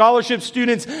we scholarship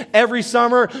students every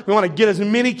summer. We want to get as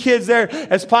many kids there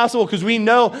as possible because we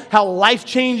know how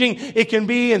life-changing it can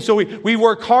be. And so we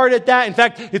work hard at that. In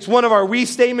fact, it's one of our we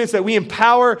statements that we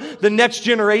empower the next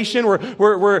generation.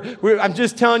 I'm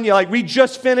just telling you, we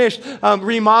just finished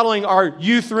remodeling our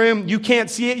youth room. You can't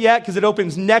see it yet because it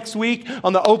opens next week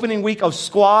on the opening week of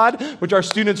Squad, which our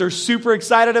students are super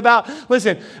excited about.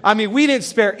 Listen, I mean, we didn't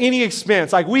spare any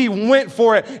expense. We went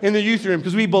for it in the youth room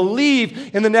because we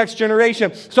believe in the next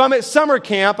generation. So I'm at summer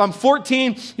camp. I'm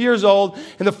 14 years old.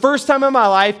 And the first time in my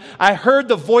life, I heard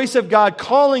the voice of God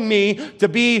calling me to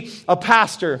be a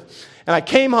pastor. And I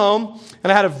came home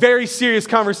and I had a very serious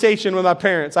conversation with my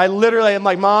parents. I literally am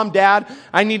like, Mom, Dad,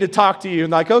 I need to talk to you.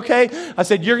 And okay. I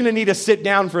said, you're going to need to sit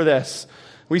down for this.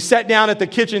 We sat down at the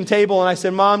kitchen table and I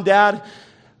said, Mom, Dad,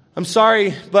 I'm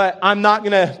sorry, but I'm not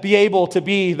going to be able to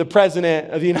be the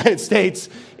president of the United States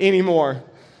anymore.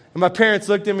 And my parents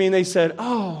looked at me and they said,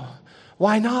 oh,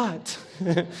 why not?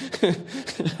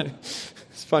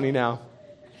 It's funny now.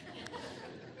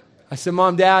 I said,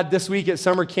 Mom, Dad, this week at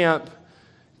summer camp,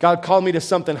 God called me to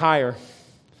something higher.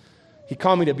 He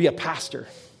called me to be a pastor.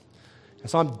 And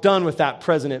so I'm done with that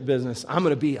president business. I'm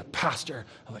going to be a pastor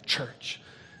of a church.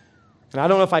 And I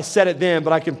don't know if I said it then,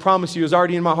 but I can promise you it was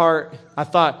already in my heart. I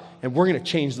thought, and we're going to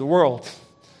change the world.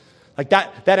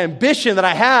 That ambition that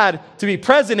I had to be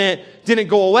president didn't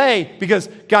go away because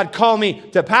God called me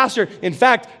to pastor. In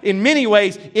fact, in many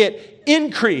ways, it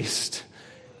increased.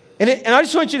 And I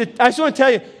just want to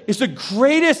tell you, it's the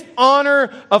greatest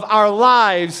honor of our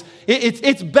lives.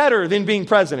 It's better than being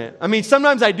president. I mean,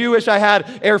 sometimes I do wish I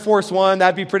had Air Force One.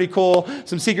 That'd be pretty cool.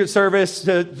 Some Secret Service.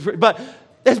 But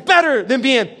it's better than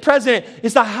being president.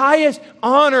 It's the highest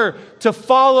honor to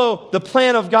follow the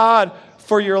plan of God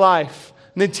for your life.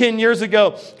 And then 10 years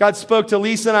ago, God spoke to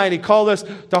Lisa and I, and He called us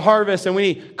to Harvest. And when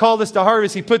He called us to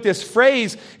Harvest, He put this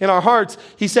phrase in our hearts.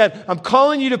 He said, I'm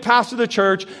calling you to pastor the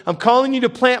church. I'm calling you to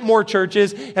plant more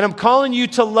churches. And I'm calling you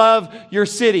to love your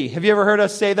city. Have you ever heard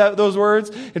us say those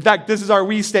words? In fact, this is our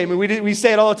we statement. We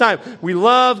say it all the time. We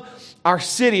love our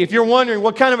city. If you're wondering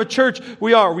what kind of a church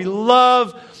we are, we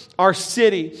love our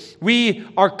city. We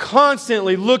are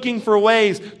constantly looking for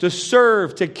ways to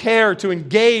serve, to care, to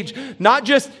engage, not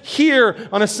just here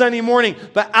on a Sunday morning,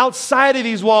 but outside of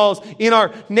these walls in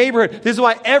our neighborhood. This is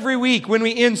why every week when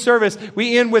we end service,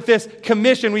 we end with this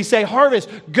commission. We say, Harvest,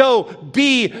 go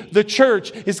be the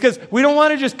church. It's because we don't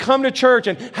want to just come to church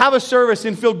and have a service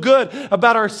and feel good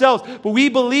about ourselves, but we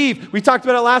believe, we talked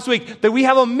about it last week, that we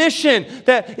have a mission,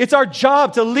 that it's our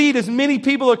job to lead as many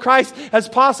people to Christ as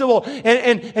possible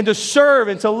and to serve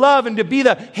and to love and to be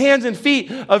the hands and feet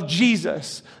of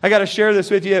Jesus. I got to share this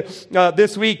with you.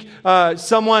 This week,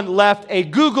 someone left a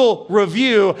Google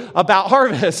review about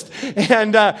Harvest.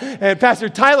 And Pastor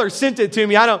Tyler sent it to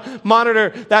me. I don't monitor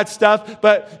that stuff,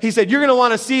 but he said, you're going to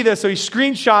want to see this. So he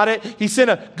screenshot it. He sent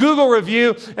a Google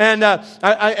review. And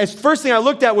first thing I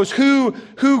looked at was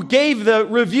who gave the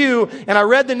review. And I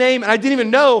read the name, and I didn't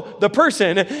even know the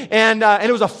person. And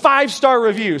it was a 5-star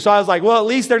review. So I was like, well, at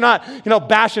least they're not,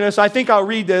 bashing us. So I think I'll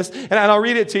read this, and I'll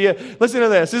read it to you. Listen to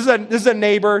this. This is a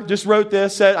neighbor. Just wrote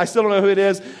this. Said, I still don't know who it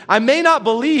is. I may not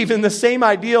believe in the same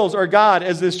ideals or God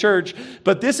as this church,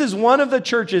 but this is one of the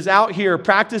churches out here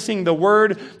practicing the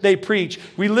word they preach.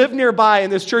 We live nearby,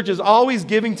 and this church is always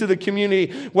giving to the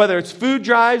community, whether it's food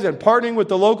drives and partnering with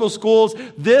the local schools.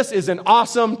 This is an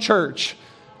awesome church.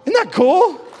 Isn't that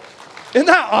cool? Isn't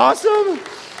that awesome?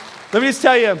 Let me just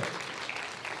tell you,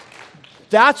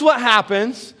 that's what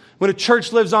happens when a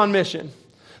church lives on mission.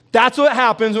 That's what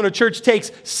happens when a church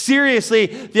takes seriously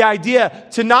the idea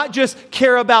to not just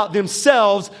care about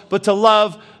themselves, but to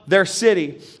love their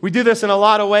city. We do this in a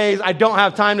lot of ways. I don't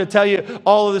have time to tell you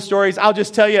all of the stories. I'll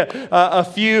just tell you a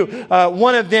few.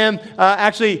 One of them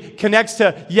actually connects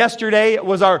to yesterday. It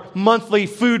was our monthly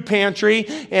food pantry.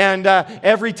 And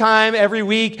every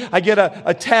week, I get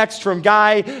a text from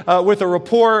Guy with a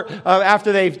report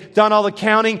after they've done all the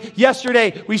counting.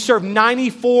 Yesterday, we served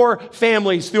 94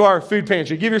 families through our food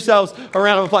pantry. Give yourselves a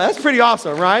round of applause. That's pretty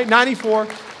awesome, right? 94.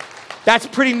 That's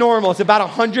pretty normal. It's about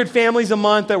 100 families a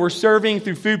month that we're serving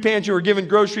through food pantry. We're giving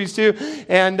groceries to.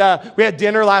 And we had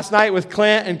dinner last night with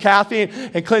Clint and Kathy.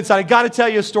 And Clint said, I got to tell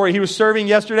you a story. He was serving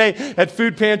yesterday at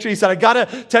food pantry. He said, I got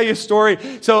to tell you a story.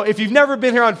 So if you've never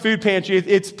been here on food pantry,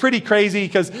 it's pretty crazy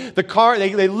because the car,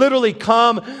 they literally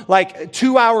come like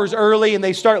 2 hours early and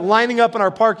they start lining up in our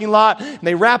parking lot and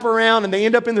they wrap around and they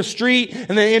end up in the street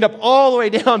and they end up all the way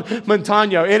down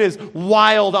Montano. It is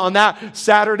wild on that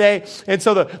Saturday. And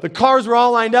so the cars were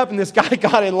all lined up and this guy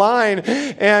got in line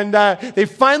and they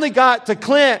finally got to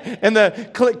Clint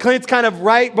and Clint's kind of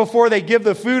right before they give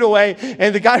the food away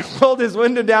and the guy rolled his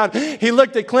window down. He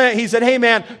looked at Clint. He said, hey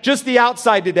man, just the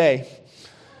outside today.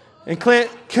 And Clint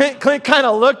kind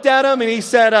of looked at him and he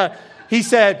said,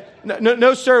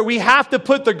 no, sir, we have to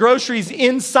put the groceries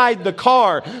inside the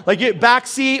car, like it back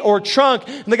seat or trunk.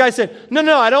 And the guy said,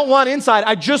 no, I don't want inside.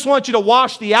 I just want you to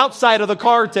wash the outside of the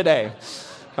car today.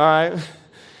 All right.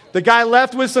 The guy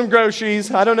left with some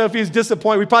groceries. I don't know if he's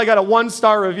disappointed. We probably got a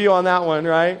 1-star review on that one,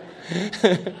 right?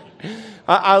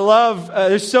 I love,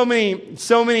 there's so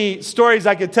many stories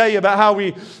I could tell you about how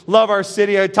we love our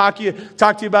city. I talk to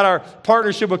you about our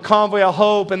partnership with Convoy of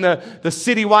Hope and the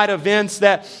citywide events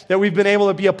that we've been able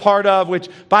to be a part of, which,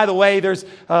 by the way, there's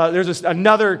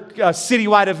another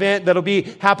citywide event that'll be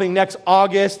happening next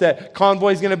August that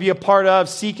Convoy is going to be a part of.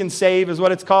 Seek and Save is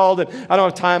what it's called. And I don't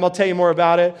have time. I'll tell you more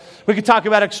about it. We could talk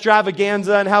about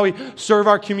Extravaganza and how we serve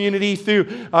our community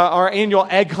through our annual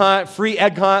egg hunt, free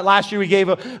egg hunt. Last year we gave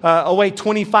away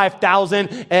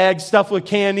 25,000 eggs stuffed with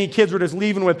candy. Kids were just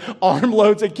leaving with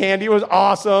armloads of candy. It was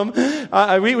awesome.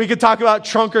 We could talk about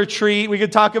Trunk or Treat. We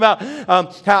could talk about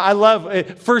how I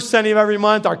love first Sunday of every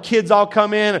month. Our kids all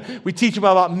come in. We teach them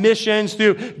about missions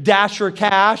through Dash for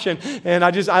Cash, and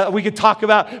we could talk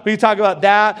about that. We could talk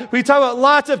about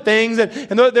lots of things,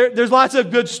 and there's lots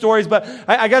of good stories. But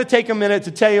I got to take a minute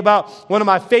to tell you about one of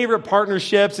my favorite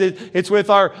partnerships. It's with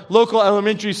our local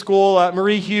elementary school,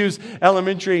 Marie Hughes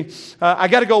Elementary. I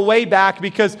got to go way back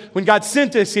because when God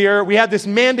sent us here, we had this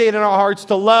mandate in our hearts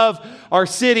to love our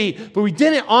city, but we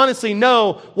didn't honestly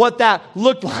know what that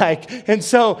looked like. And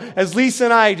so as Lisa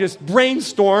and I just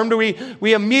brainstormed,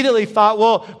 we immediately thought,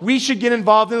 well, we should get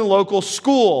involved in the local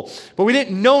school. But we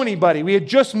didn't know anybody. We had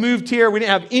just moved here. We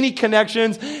didn't have any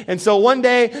connections. And so one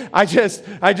day I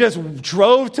just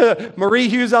drove to Marie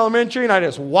Hughes Elementary and I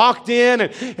just walked in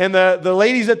and the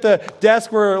ladies at the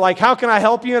desk were like, how can I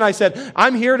help you? And I said,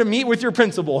 I'm here to meet with your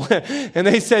principal. And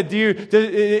they said,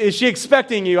 is she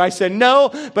expecting you? I said,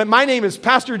 no, but my name is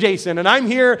Pastor Jason, and I'm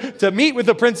here to meet with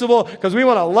the principal because we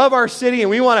want to love our city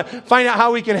and we want to find out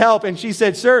how we can help. And she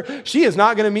said, sir, she is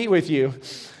not going to meet with you.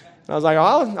 I was like,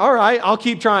 oh, all right, I'll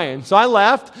keep trying. So I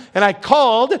left and I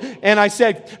called and I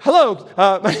said, hello,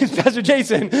 my name's Pastor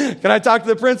Jason. Can I talk to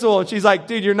the principal? And she's like,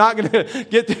 dude, you're not going to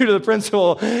get through to the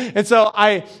principal. And so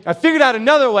I figured out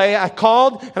another way. I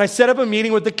called and I set up a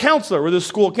meeting with the counselor, with the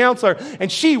school counselor,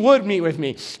 and she would meet with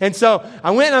me. And so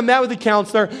I went and I met with the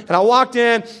counselor and I walked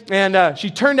in and she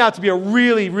turned out to be a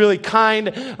really, really kind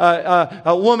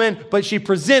a woman, but she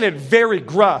presented very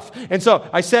gruff. And so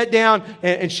I sat down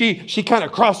and she kind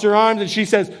of crossed her arms and she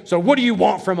says, so what do you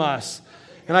want from us?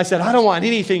 And I said, I don't want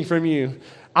anything from you.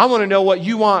 I want to know what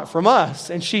you want from us.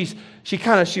 And she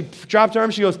dropped her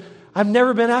arms. She goes, I've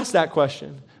never been asked that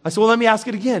question. I said, well, let me ask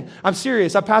it again. I'm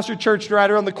serious. I pastor a church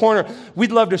right around the corner.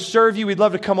 We'd love to serve you. We'd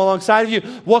love to come alongside of you.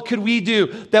 What could we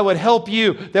do that would help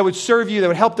you, that would serve you, that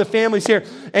would help the families here?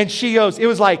 And she goes, it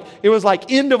was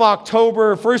like end of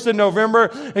October, 1st of November.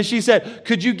 And she said,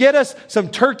 could you get us some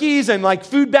turkeys and like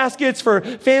food baskets for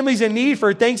families in need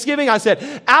for Thanksgiving? I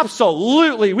said,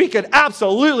 absolutely. We could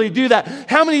absolutely do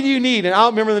that. How many do you need? And I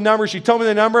don't remember the number. She told me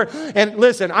the number. And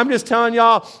listen, I'm just telling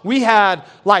y'all, we had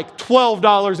like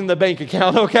 $12 in the bank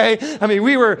account, okay? I mean,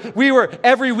 we were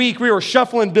every week we were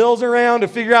shuffling bills around to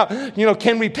figure out,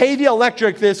 can we pay the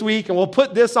electric this week and we'll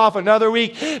put this off another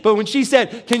week. But when she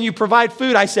said, can you provide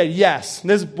food? I said, yes. And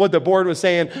this is what the board was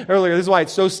saying earlier. This is why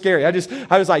it's so scary.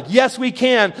 I was like, yes, we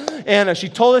can. And she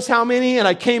told us how many, and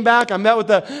I came back. I met with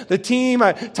the team.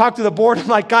 I talked to the board. I'm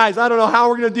like, guys, I don't know how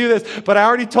we're going to do this, but I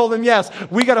already told them, yes,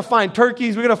 we got to find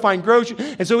turkeys. We got to find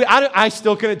groceries. And so I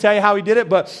still couldn't tell you how we did it,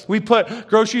 but we put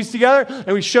groceries together,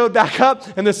 and we showed back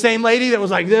up, and the same lady that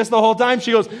was like this the whole time,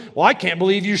 she goes, well, I can't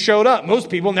believe you showed up. Most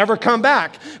people never come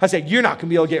back. I said, you're not going to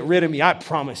be able to get rid of me. I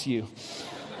promise you.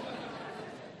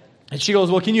 And she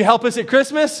goes, well, can you help us at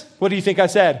Christmas? What do you think I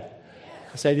said?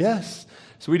 I said, yes.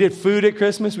 So we did food at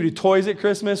Christmas. We did toys at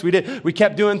Christmas. We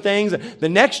kept doing things. The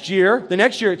next year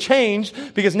it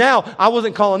changed because now I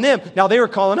wasn't calling them. Now they were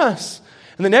calling us.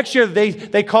 And the next year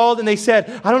they called and they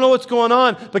said, I don't know what's going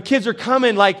on, but kids are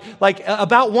coming like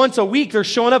about once a week. They're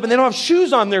showing up and they don't have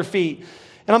shoes on their feet.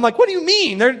 And I'm like, what do you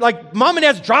mean? They're like, mom and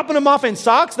dad's dropping them off in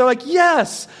socks? They're like,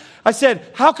 yes. I said,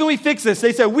 how can we fix this?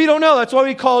 They said, we don't know. That's why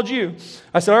we called you.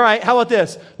 I said, all right, how about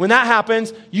this? When that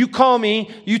happens, you call me,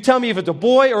 you tell me if it's a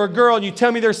boy or a girl, and you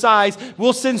tell me their size.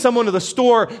 We'll send someone to the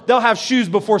store. They'll have shoes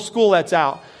before school lets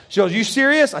out. She goes, you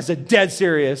serious? I said, dead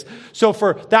serious. So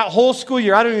for that whole school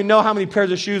year, I don't even know how many pairs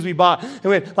of shoes we bought. And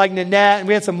we had like Nanette, and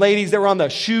we had some ladies that were on the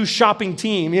shoe shopping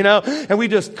team, and we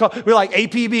were like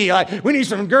APB, like, we need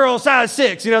some girls size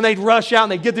 6, and they'd rush out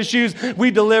and they'd get the shoes.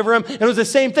 We'd deliver them. And it was the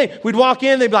same thing. We'd walk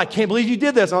in, they'd be like, can't believe you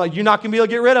did this. I'm like, you're not going to be able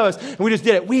to get rid of us. And we just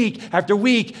did it week after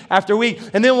week after week.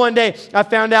 And then one day I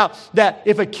found out that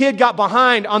if a kid got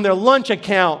behind on their lunch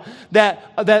account,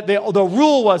 that the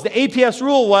rule was, the APS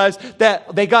rule was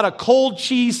that they got a cold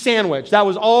cheese sandwich. That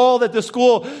was all that the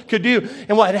school could do.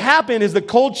 And what had happened is the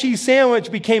cold cheese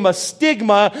sandwich became a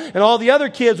stigma, and all the other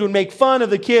kids would make fun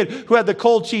of the kid who had the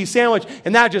cold cheese sandwich.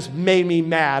 And that just made me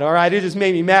mad, all right? It just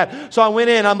made me mad. So I went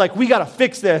in, I'm like, we got to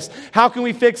fix this. How can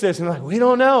we fix this? And they're like, we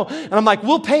don't know. And I'm like,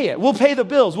 we'll pay it. We'll pay the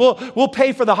bills. We'll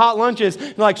pay for the hot lunches. And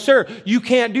they're like, sir, you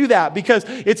can't do that because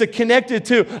it's connected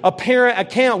to a parent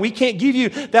account. We can't give you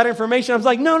that information. I was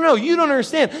like, no, you don't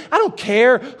understand. I don't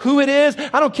care who it is.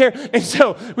 I don't care. And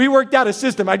so we worked out a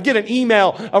system. I'd get an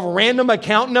email of random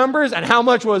account numbers and how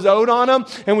much was owed on them.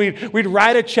 And we'd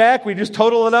write a check. We'd just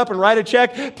total it up and write a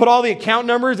check, put all the account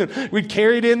numbers, and we'd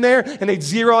carry it in there, and they'd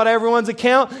zero out everyone's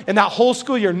account. And that whole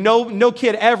school year, no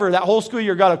kid ever, that whole school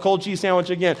year got a cold cheese sandwich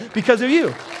again because of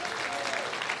you.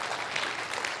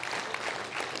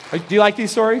 Do you like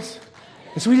these stories?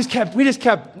 And so we just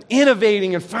kept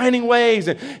innovating and finding ways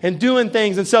and doing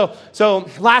things. And so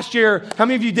last year, how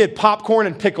many of you did popcorn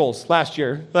and pickles last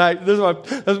year?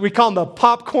 We call them the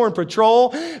Popcorn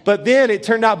Patrol. But then it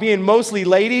turned out being mostly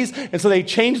ladies. And so they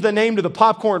changed the name to the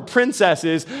Popcorn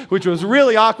Princesses, which was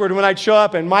really awkward when I'd show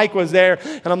up and Mike was there.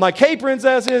 And I'm like, hey,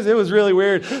 princesses. It was really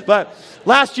weird. But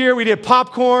last year we did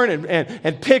popcorn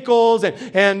and pickles.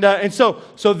 And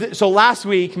so last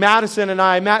week, Madison and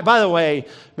I, by the way,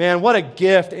 man, what a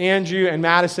gift Andrew and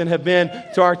Madison have been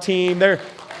to our team. They're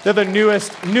the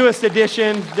newest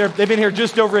addition. They've been here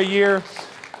just over a year.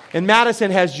 And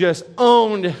Madison has just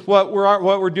owned what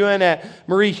we're doing at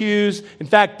Marie Hughes. In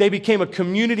fact, they became a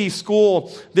community school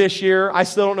this year. I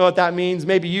still don't know what that means.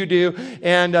 Maybe you do.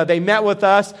 And they met with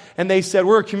us, and they said,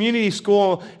 we're a community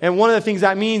school. And one of the things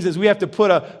that means is we have to put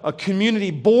a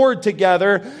community board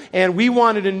together. And we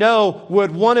wanted to know,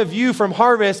 would one of you from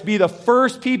Harvest be the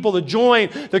first people to join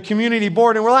the community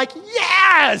board? And we're like,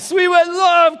 yes, we would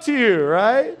love to,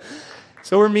 right?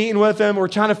 So we're meeting with them. We're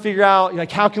trying to figure out,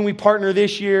 like, how can we partner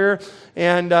this year?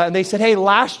 And they said, hey,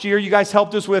 last year you guys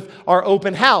helped us with our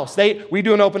open house. We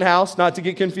do an open house, not to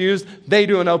get confused. They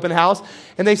do an open house.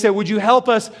 And they said, would you help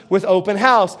us with open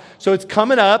house? So it's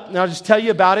coming up. And I'll just tell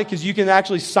you about it because you can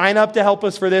actually sign up to help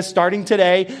us for this starting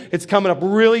today. It's coming up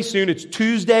really soon. It's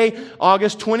Tuesday,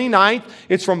 August 29th.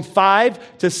 It's from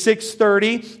 5 to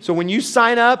 6:30. So when you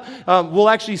sign up, we'll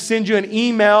actually send you an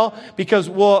email because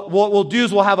what we'll do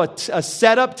is we'll have a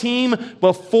setup team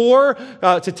before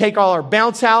to take all our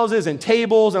bounce houses and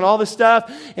tables and all this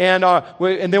stuff. And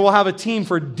then we'll have a team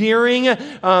for Deering,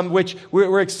 which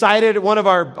we're excited. One of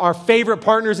our favorite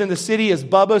partners in the city is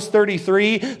Bubba's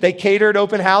 33. They catered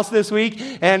open house this week,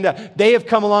 and they have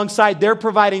come alongside. They're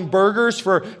providing burgers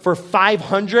for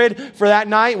 500 for that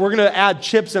night. We're going to add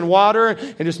chips and water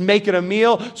and just make it a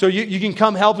meal. So you can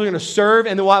come help. We're going to serve,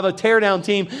 and then we'll have a teardown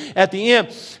team at the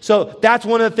end. So that's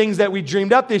one of the things that we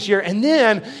dreamed up this year. And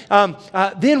then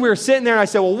we were sitting there, and I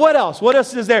said, well, what else? What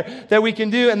else is there that we can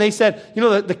do. And they said,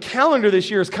 the calendar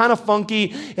this year is kind of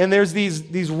funky, and there's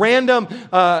these random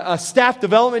staff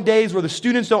development days where the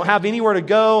students don't have anywhere to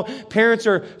go. Parents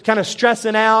are kind of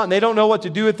stressing out, and they don't know what to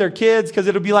do with their kids because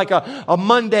it'll be like a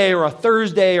Monday or a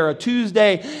Thursday or a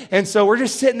Tuesday. And so we're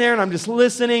just sitting there, and I'm just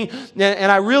listening.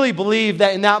 And I really believe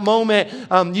that in that moment,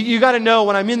 you got to know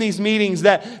when I'm in these meetings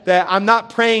that I'm not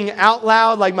praying out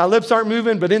loud, like my lips aren't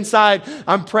moving, but inside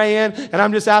I'm praying, and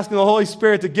I'm just asking the Holy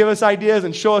Spirit to give us ideas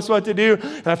and show us what to do.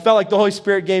 And I felt like the Holy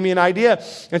Spirit gave me an idea.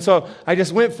 And so I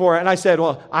just went for it, and I said,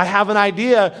 well, I have an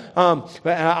idea,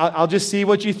 but I'll just see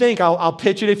what you think. I'll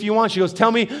pitch it if you want. She goes,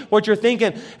 tell me what you're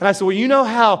thinking. And I said, well, you know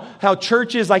how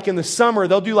churches, like in the summer,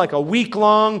 they'll do like a week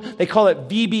long, they call it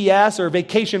VBS or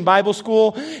Vacation Bible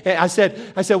School. And I said,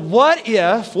 what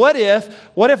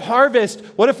if Harvest,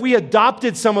 what if we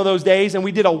adopted some of those days and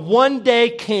we did a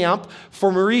one-day camp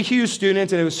for Marie Hughes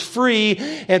students, and it was free,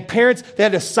 and parents, they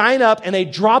had to sign up, and they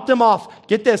dropped them off,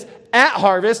 get this, at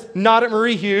Harvest, not at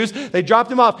Marie Hughes. They dropped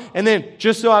them off. And then,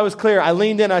 just so I was clear, I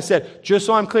leaned in, I said, just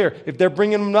so I'm clear, if they're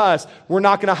bringing them to us, we're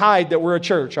not going to hide that we're a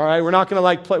church, all right? We're not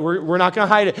going to we're not going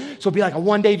to hide it. So it'll be like a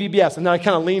one-day VBS. And then I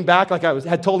kind of leaned back like I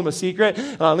had told them a secret.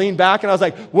 And I leaned back, and I was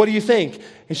like, what do you think?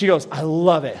 And she goes, I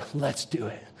love it. Let's do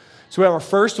it. So we have our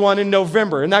first one in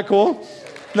November. Isn't that cool?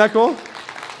 Isn't that cool?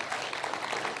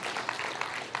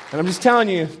 And I'm just telling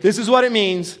you, this is what it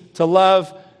means to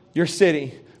love your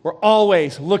city. We're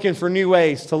always looking for new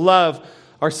ways to love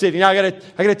our city. Now, I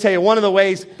gotta tell you, one of the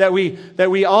ways that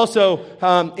we also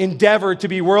endeavor to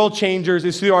be world changers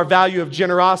is through our value of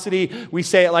generosity. We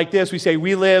say it like this. We say,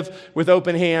 we live with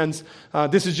open hands.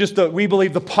 This is just we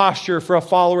believe the posture for a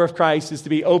follower of Christ is to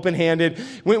be open-handed.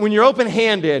 When you're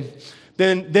open-handed,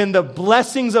 then the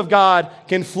blessings of God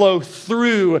can flow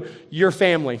through your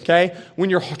family, okay? When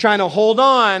you're trying to hold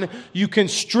on, you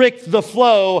constrict the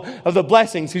flow of the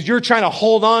blessings because you're trying to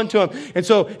hold on to them. And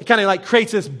so it kind of like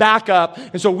creates this backup.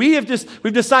 And so we've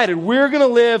decided we're going to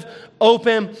live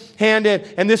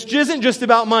open-handed. And this isn't just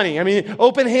about money. I mean,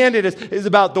 open-handed is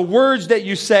about the words that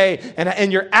you say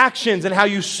and your actions and how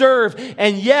you serve.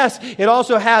 And yes, it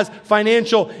also has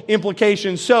financial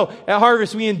implications. So at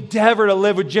Harvest, we endeavor to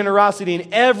live with generosity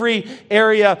in every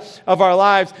area of our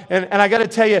lives. And I got to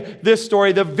tell you this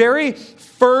story. The very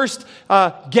first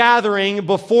gathering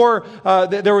before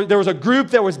there was a group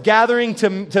that was gathering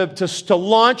to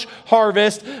launch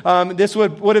Harvest. This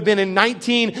would have been in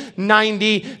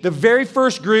 1990. The very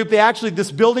first group,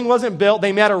 this building wasn't built.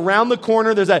 They met around the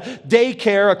corner. There's a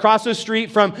daycare across the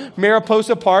street from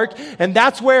Mariposa Park, and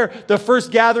that's where the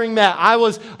first gathering met. I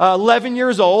was 11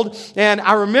 years old, and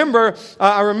I remember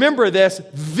this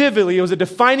vividly. It was a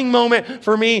defining moment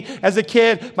for me as a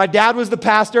kid. My dad was the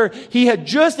pastor. He had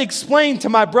just explained to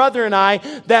my brother and I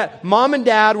that mom and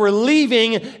dad were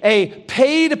leaving a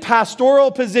paid pastoral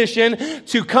position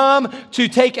to come to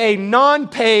take a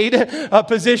non-paid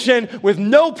position with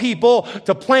no people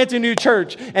to plant a new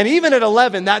church. And even at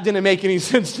 11, that didn't make any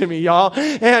sense to me, y'all.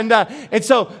 And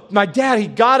so my dad, he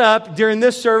got up during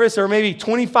this service. There were maybe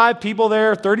 25 people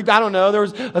there, 30, I don't know. There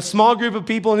was a small group of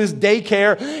people in this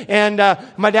daycare. And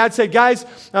my dad said, guys,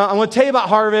 I want to tell you about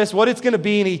Harvest, what it's going to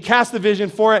be. And he cast the vision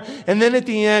for it. And then at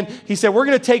the end, he said, we're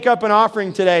going to take up an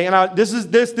offering today. And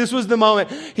this was the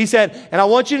moment. He said, and I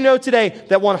want you to know today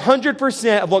that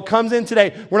 100% of what comes in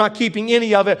today, we're not keeping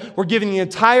any of it. We're giving the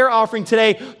entire offering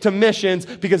today to missions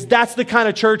because that's the kind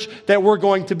of church that we're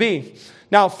going to be.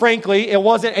 Now, frankly, it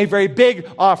wasn't a very big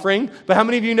offering, but how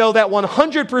many of you know that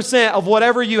 100% of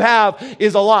whatever you have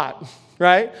is a lot,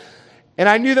 right? And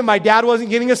I knew that my dad wasn't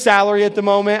getting a salary at the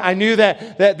moment. I knew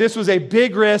that this was a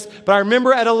big risk. But I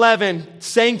remember at 11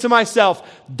 saying to myself,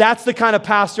 that's the kind of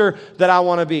pastor that I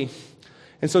want to be.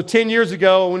 And so 10 years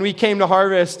ago, when we came to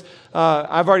Harvest,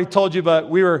 I've already told you, but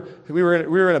we were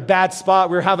in a bad spot.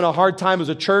 We were having a hard time as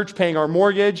a church paying our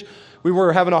mortgage. We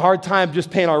were having a hard time just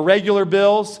paying our regular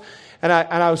bills. And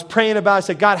I was praying about it. I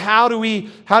said, God, how do we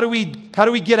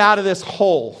get out of this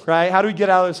hole, right? How do we get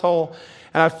out of this hole?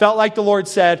 And I felt like the Lord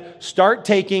said, start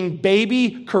taking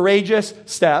baby courageous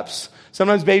steps.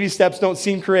 Sometimes baby steps don't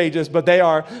seem courageous, but they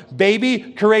are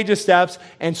baby courageous steps,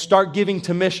 and start giving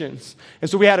to missions. And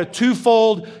so we had a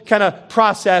twofold kind of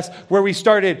process where we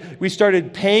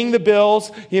started paying the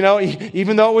bills,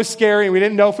 even though it was scary, we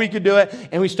didn't know if we could do it,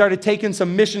 and we started taking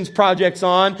some missions projects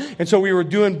on, and so we were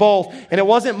doing both, and it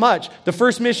wasn't much. The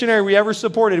first missionary we ever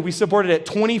supported, we supported at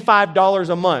 $25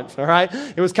 a month, all right?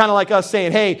 It was kind of like us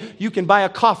saying, hey, you can buy a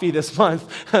coffee this month,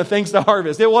 thanks to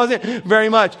Harvest. It wasn't very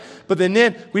much, but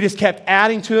then we just kept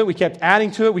adding to it. We kept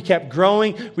adding to it. We kept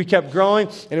growing. We kept growing.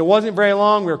 And it wasn't very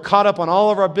long. We were caught up on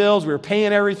all of our bills. We were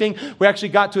paying everything. We actually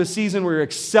got to a season where we were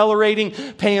accelerating,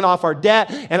 paying off our debt.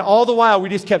 And all the while, we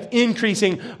just kept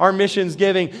increasing our missions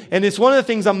giving. And it's one of the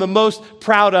things I'm the most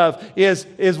proud of is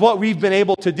what we've been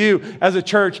able to do as a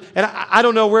church. And I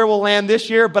don't know where we'll land this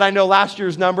year, but I know last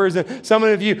year's numbers, and some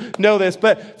of you know this.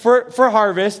 But for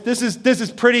Harvest, this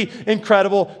is pretty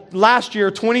incredible. Last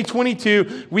year,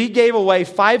 2022, we gave away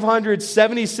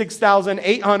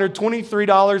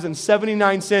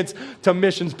 $576,823.79 to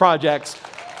missions projects.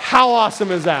 How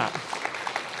awesome is that?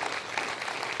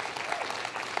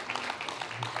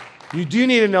 You do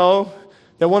need to know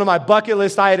that one of my bucket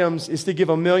list items is to give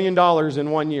 $1 million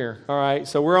in 1 year, all right?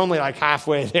 So we're only like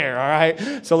halfway there, all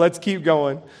right? So let's keep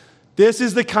going. This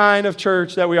is the kind of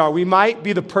church that we are. We might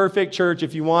be the perfect church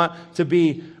if you want to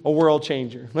be a world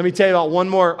changer. Let me tell you about one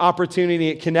more opportunity.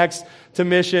 It connects to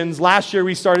missions. Last year,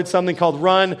 we started something called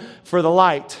Run for the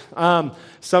Light.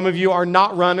 Some of you are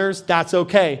not runners. That's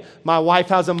okay. My wife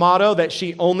has a motto that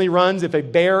she only runs if a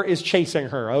bear is chasing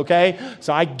her, okay?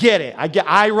 So I get it.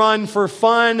 I run for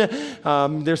fun.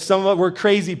 There's some of we're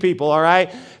crazy people, all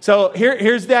right? So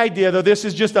here's the idea, though. This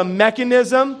is just a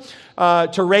mechanism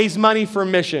to raise money for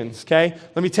missions, okay?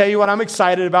 Let me tell you what I'm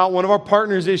excited about. One of our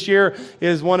partners this year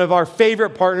is one of our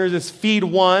favorite partners is Feed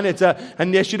One. It's an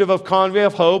initiative of Convoy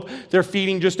of Hope. They're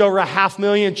feeding just over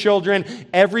 500,000 children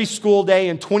every school day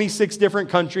in 26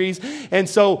 different countries. And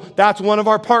so that's one of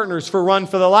our partners for Run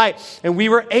for the Light. And we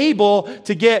were able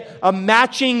to get a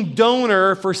matching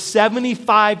donor for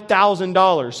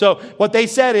 $75,000. So what they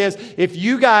said is, if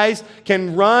you guys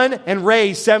can run and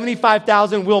raise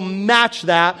 $75,000, we'll match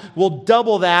that. We'll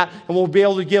double that, and we'll be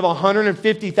able to give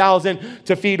 $150,000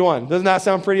 to Feed One. Doesn't that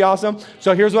sound pretty awesome?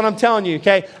 So here's what I'm telling you,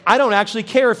 okay? I don't actually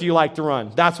care if you like to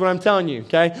run. That's what I'm telling you,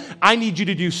 okay? I need you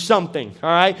to do something, all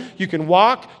right? You can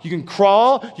walk, you can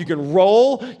crawl, you can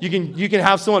roll, you can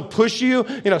have someone push you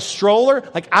in a stroller.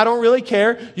 Like, I don't really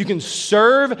care. You can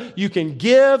serve, you can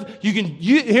give,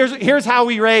 here's how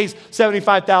we raise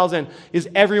 $75,000 is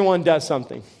everyone does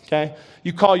something, okay?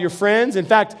 You call your friends. In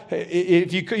fact,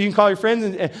 if you can call your friends.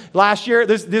 And last year,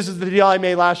 this is the deal I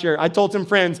made last year. I told some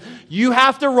friends, you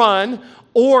have to run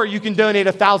or you can donate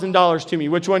 $1,000 to me.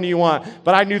 Which one do you want?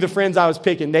 But I knew the friends I was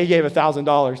picking. They gave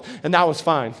 $1,000, and that was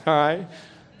fine, all right?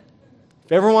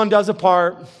 If everyone does a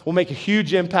part, we'll make a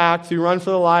huge impact through Run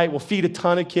for the Light. We'll feed a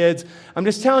ton of kids. I'm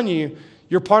just telling you,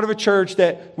 you're part of a church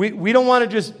that we don't want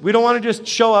to just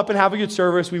show up and have a good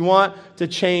service. We want to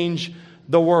change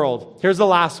the world. Here's the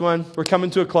last one. We're coming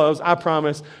to a close, I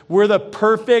promise. We're the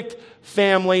perfect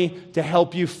family to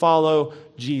help you follow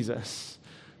Jesus.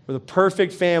 We're the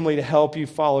perfect family to help you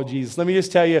follow Jesus. Let me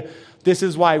just tell you, this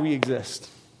is why we exist.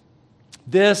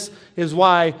 This is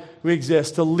why we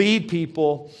exist, to lead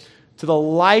people to the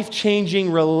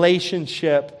life-changing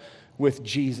relationship with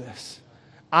Jesus.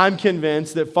 I'm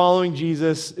convinced that following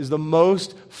Jesus is the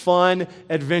most fun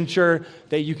adventure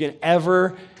that you can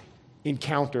ever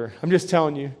encounter. I'm just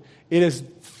telling you, it is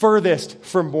furthest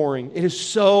from boring. It is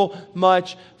so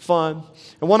much fun.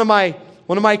 And one of my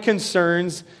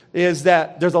concerns is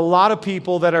that there's a lot of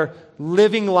people that are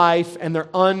living life and they're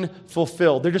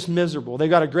unfulfilled. They're just miserable. They've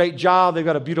got a great job. They've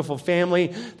got a beautiful family.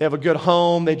 They have a good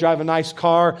home. They drive a nice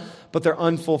car, but they're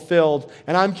unfulfilled.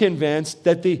 And I'm convinced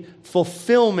that the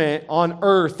fulfillment on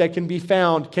earth that can be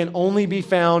found can only be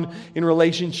found in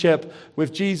relationship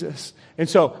with Jesus. And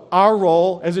so our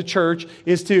role as a church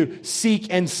is to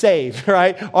seek and save,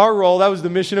 right? Our role, that was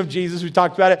the mission of Jesus. We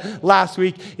talked about it last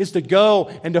week, is to go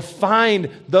and to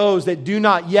find those that do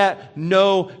not yet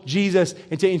know Jesus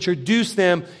and to introduce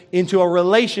them into a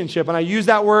relationship. And I use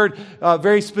that word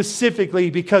very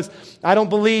specifically because I don't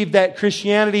believe that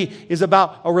Christianity is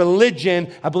about a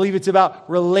religion. I believe it's about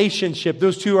relationship.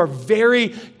 Those two are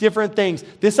very different things.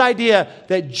 This idea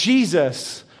that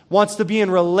Jesus wants to be in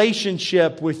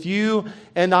relationship with you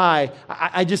and I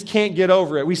just can't get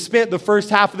over it. We spent the first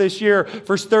third of this year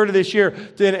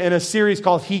in a series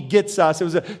called He Gets Us. It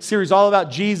was a series all about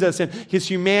Jesus and His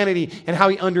humanity and how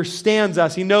He understands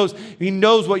us. He knows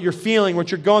what you're feeling,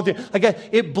 what you're going through.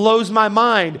 It blows my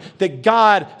mind that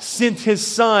God sent His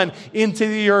Son into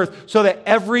the earth so that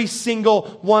every single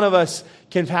one of us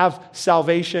can have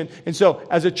salvation. And so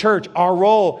as a church, our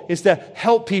role is to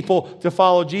help people to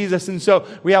follow Jesus. And so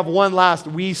we have one last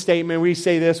we statement. We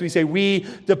say this, we say we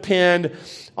depend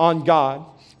on God.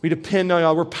 We depend on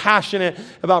God. We're passionate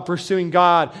about pursuing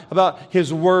God, about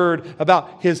His Word,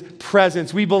 about His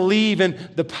presence. We believe in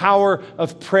the power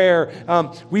of prayer.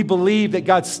 We believe that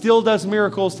God still does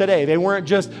miracles today. They weren't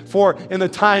just for in the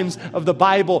times of the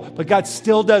Bible, but God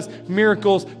still does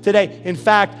miracles today. In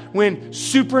fact, when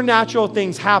supernatural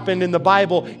things happened in the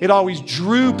Bible, it always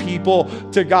drew people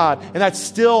to God. And that's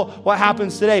still what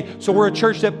happens today. So we're a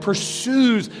church that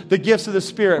pursues the gifts of the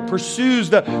Spirit, pursues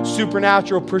the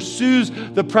supernatural, pursues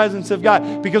the presence of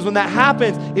God. Because when that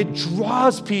happens, it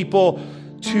draws people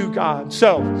to God.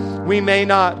 So we may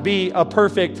not be a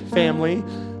perfect family,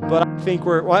 but I think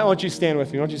why don't you stand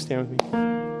with me? Why don't you stand with me?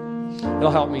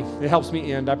 It'll help me. It helps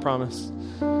me end, I promise.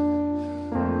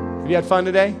 Have you had fun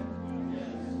today?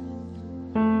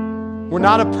 We're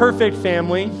not a perfect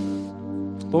family,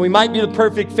 but we might be the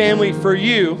perfect family for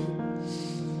you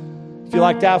if you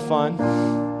like to have fun.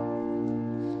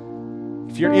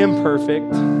 If you're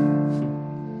imperfect,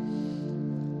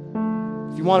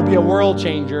 if you want to be a world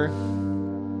changer,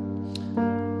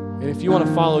 and if you want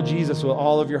to follow Jesus with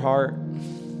all of your heart.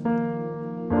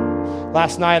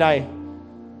 Last night I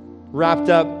wrapped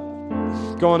up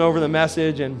going over the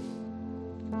message, and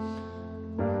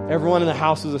everyone in the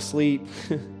house was asleep.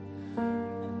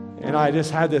 And I just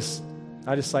had this,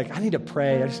 I need to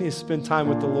pray. I just need to spend time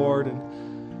with the Lord. And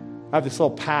I have this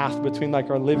little path between like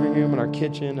our living room and our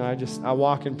kitchen. And I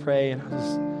walk and pray, and I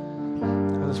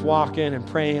was walking and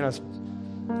praying. I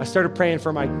started praying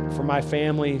for my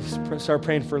family. Started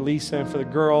praying for Lisa and for the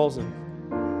girls, and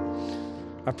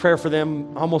I pray for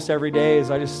them almost every day.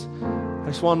 I just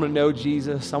want them to know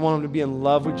Jesus. I want them to be in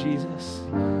love with Jesus.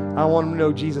 I want them to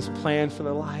know Jesus' plan for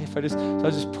their life. So I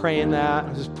was just praying that. I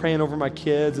was just praying over my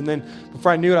kids, and then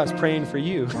before I knew it, I was praying for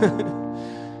you.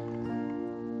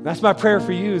 That's my prayer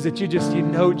for you, is that you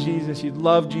know Jesus, you'd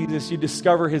love Jesus, you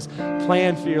discover His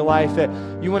plan for your life, that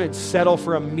you wouldn't settle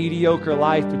for a mediocre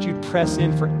life, but you'd press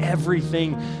in for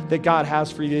everything that God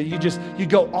has for you. You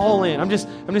go all in. I'm just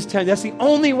telling you, that's the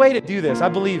only way to do this. I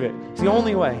believe it. It's the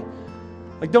only way.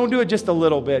 Like, don't do it just a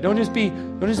little bit. Don't just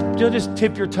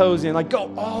tip your toes in. Like,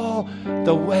 go all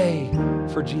the way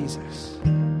for Jesus.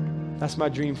 That's my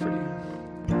dream for you.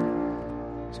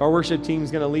 So our worship team is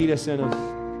going to lead us in a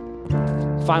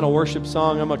final worship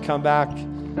song. I'm going to come back.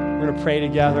 We're going to pray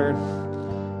together.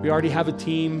 We already have a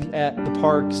team at the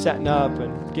park setting up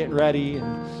and getting ready,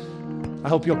 and I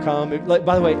hope you'll come.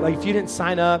 By the way, if you didn't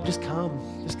sign up, just come.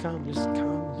 Just come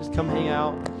hang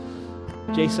out.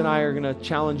 Jason and I are going to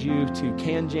challenge you to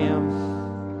Can Jam.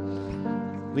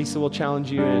 Lisa will challenge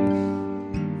you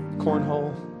in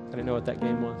Cornhole. I didn't know what that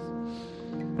game was.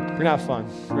 We're going to have fun.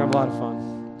 We're going to have a lot of fun.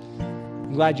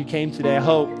 I'm glad you came today. I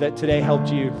hope that today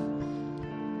helped you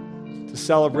to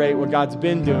celebrate what God's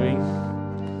been doing.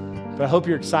 But I hope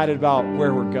you're excited about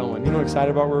where we're going. You know,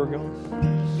 excited about where we're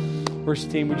going?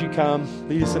 Worship team, would you come?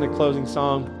 Lead us in a closing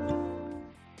song.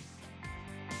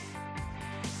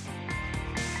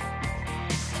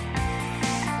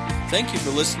 Thank you for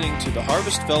listening to the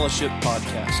Harvest Fellowship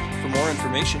podcast. For more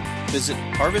information, visit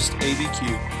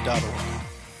harvestabq.org.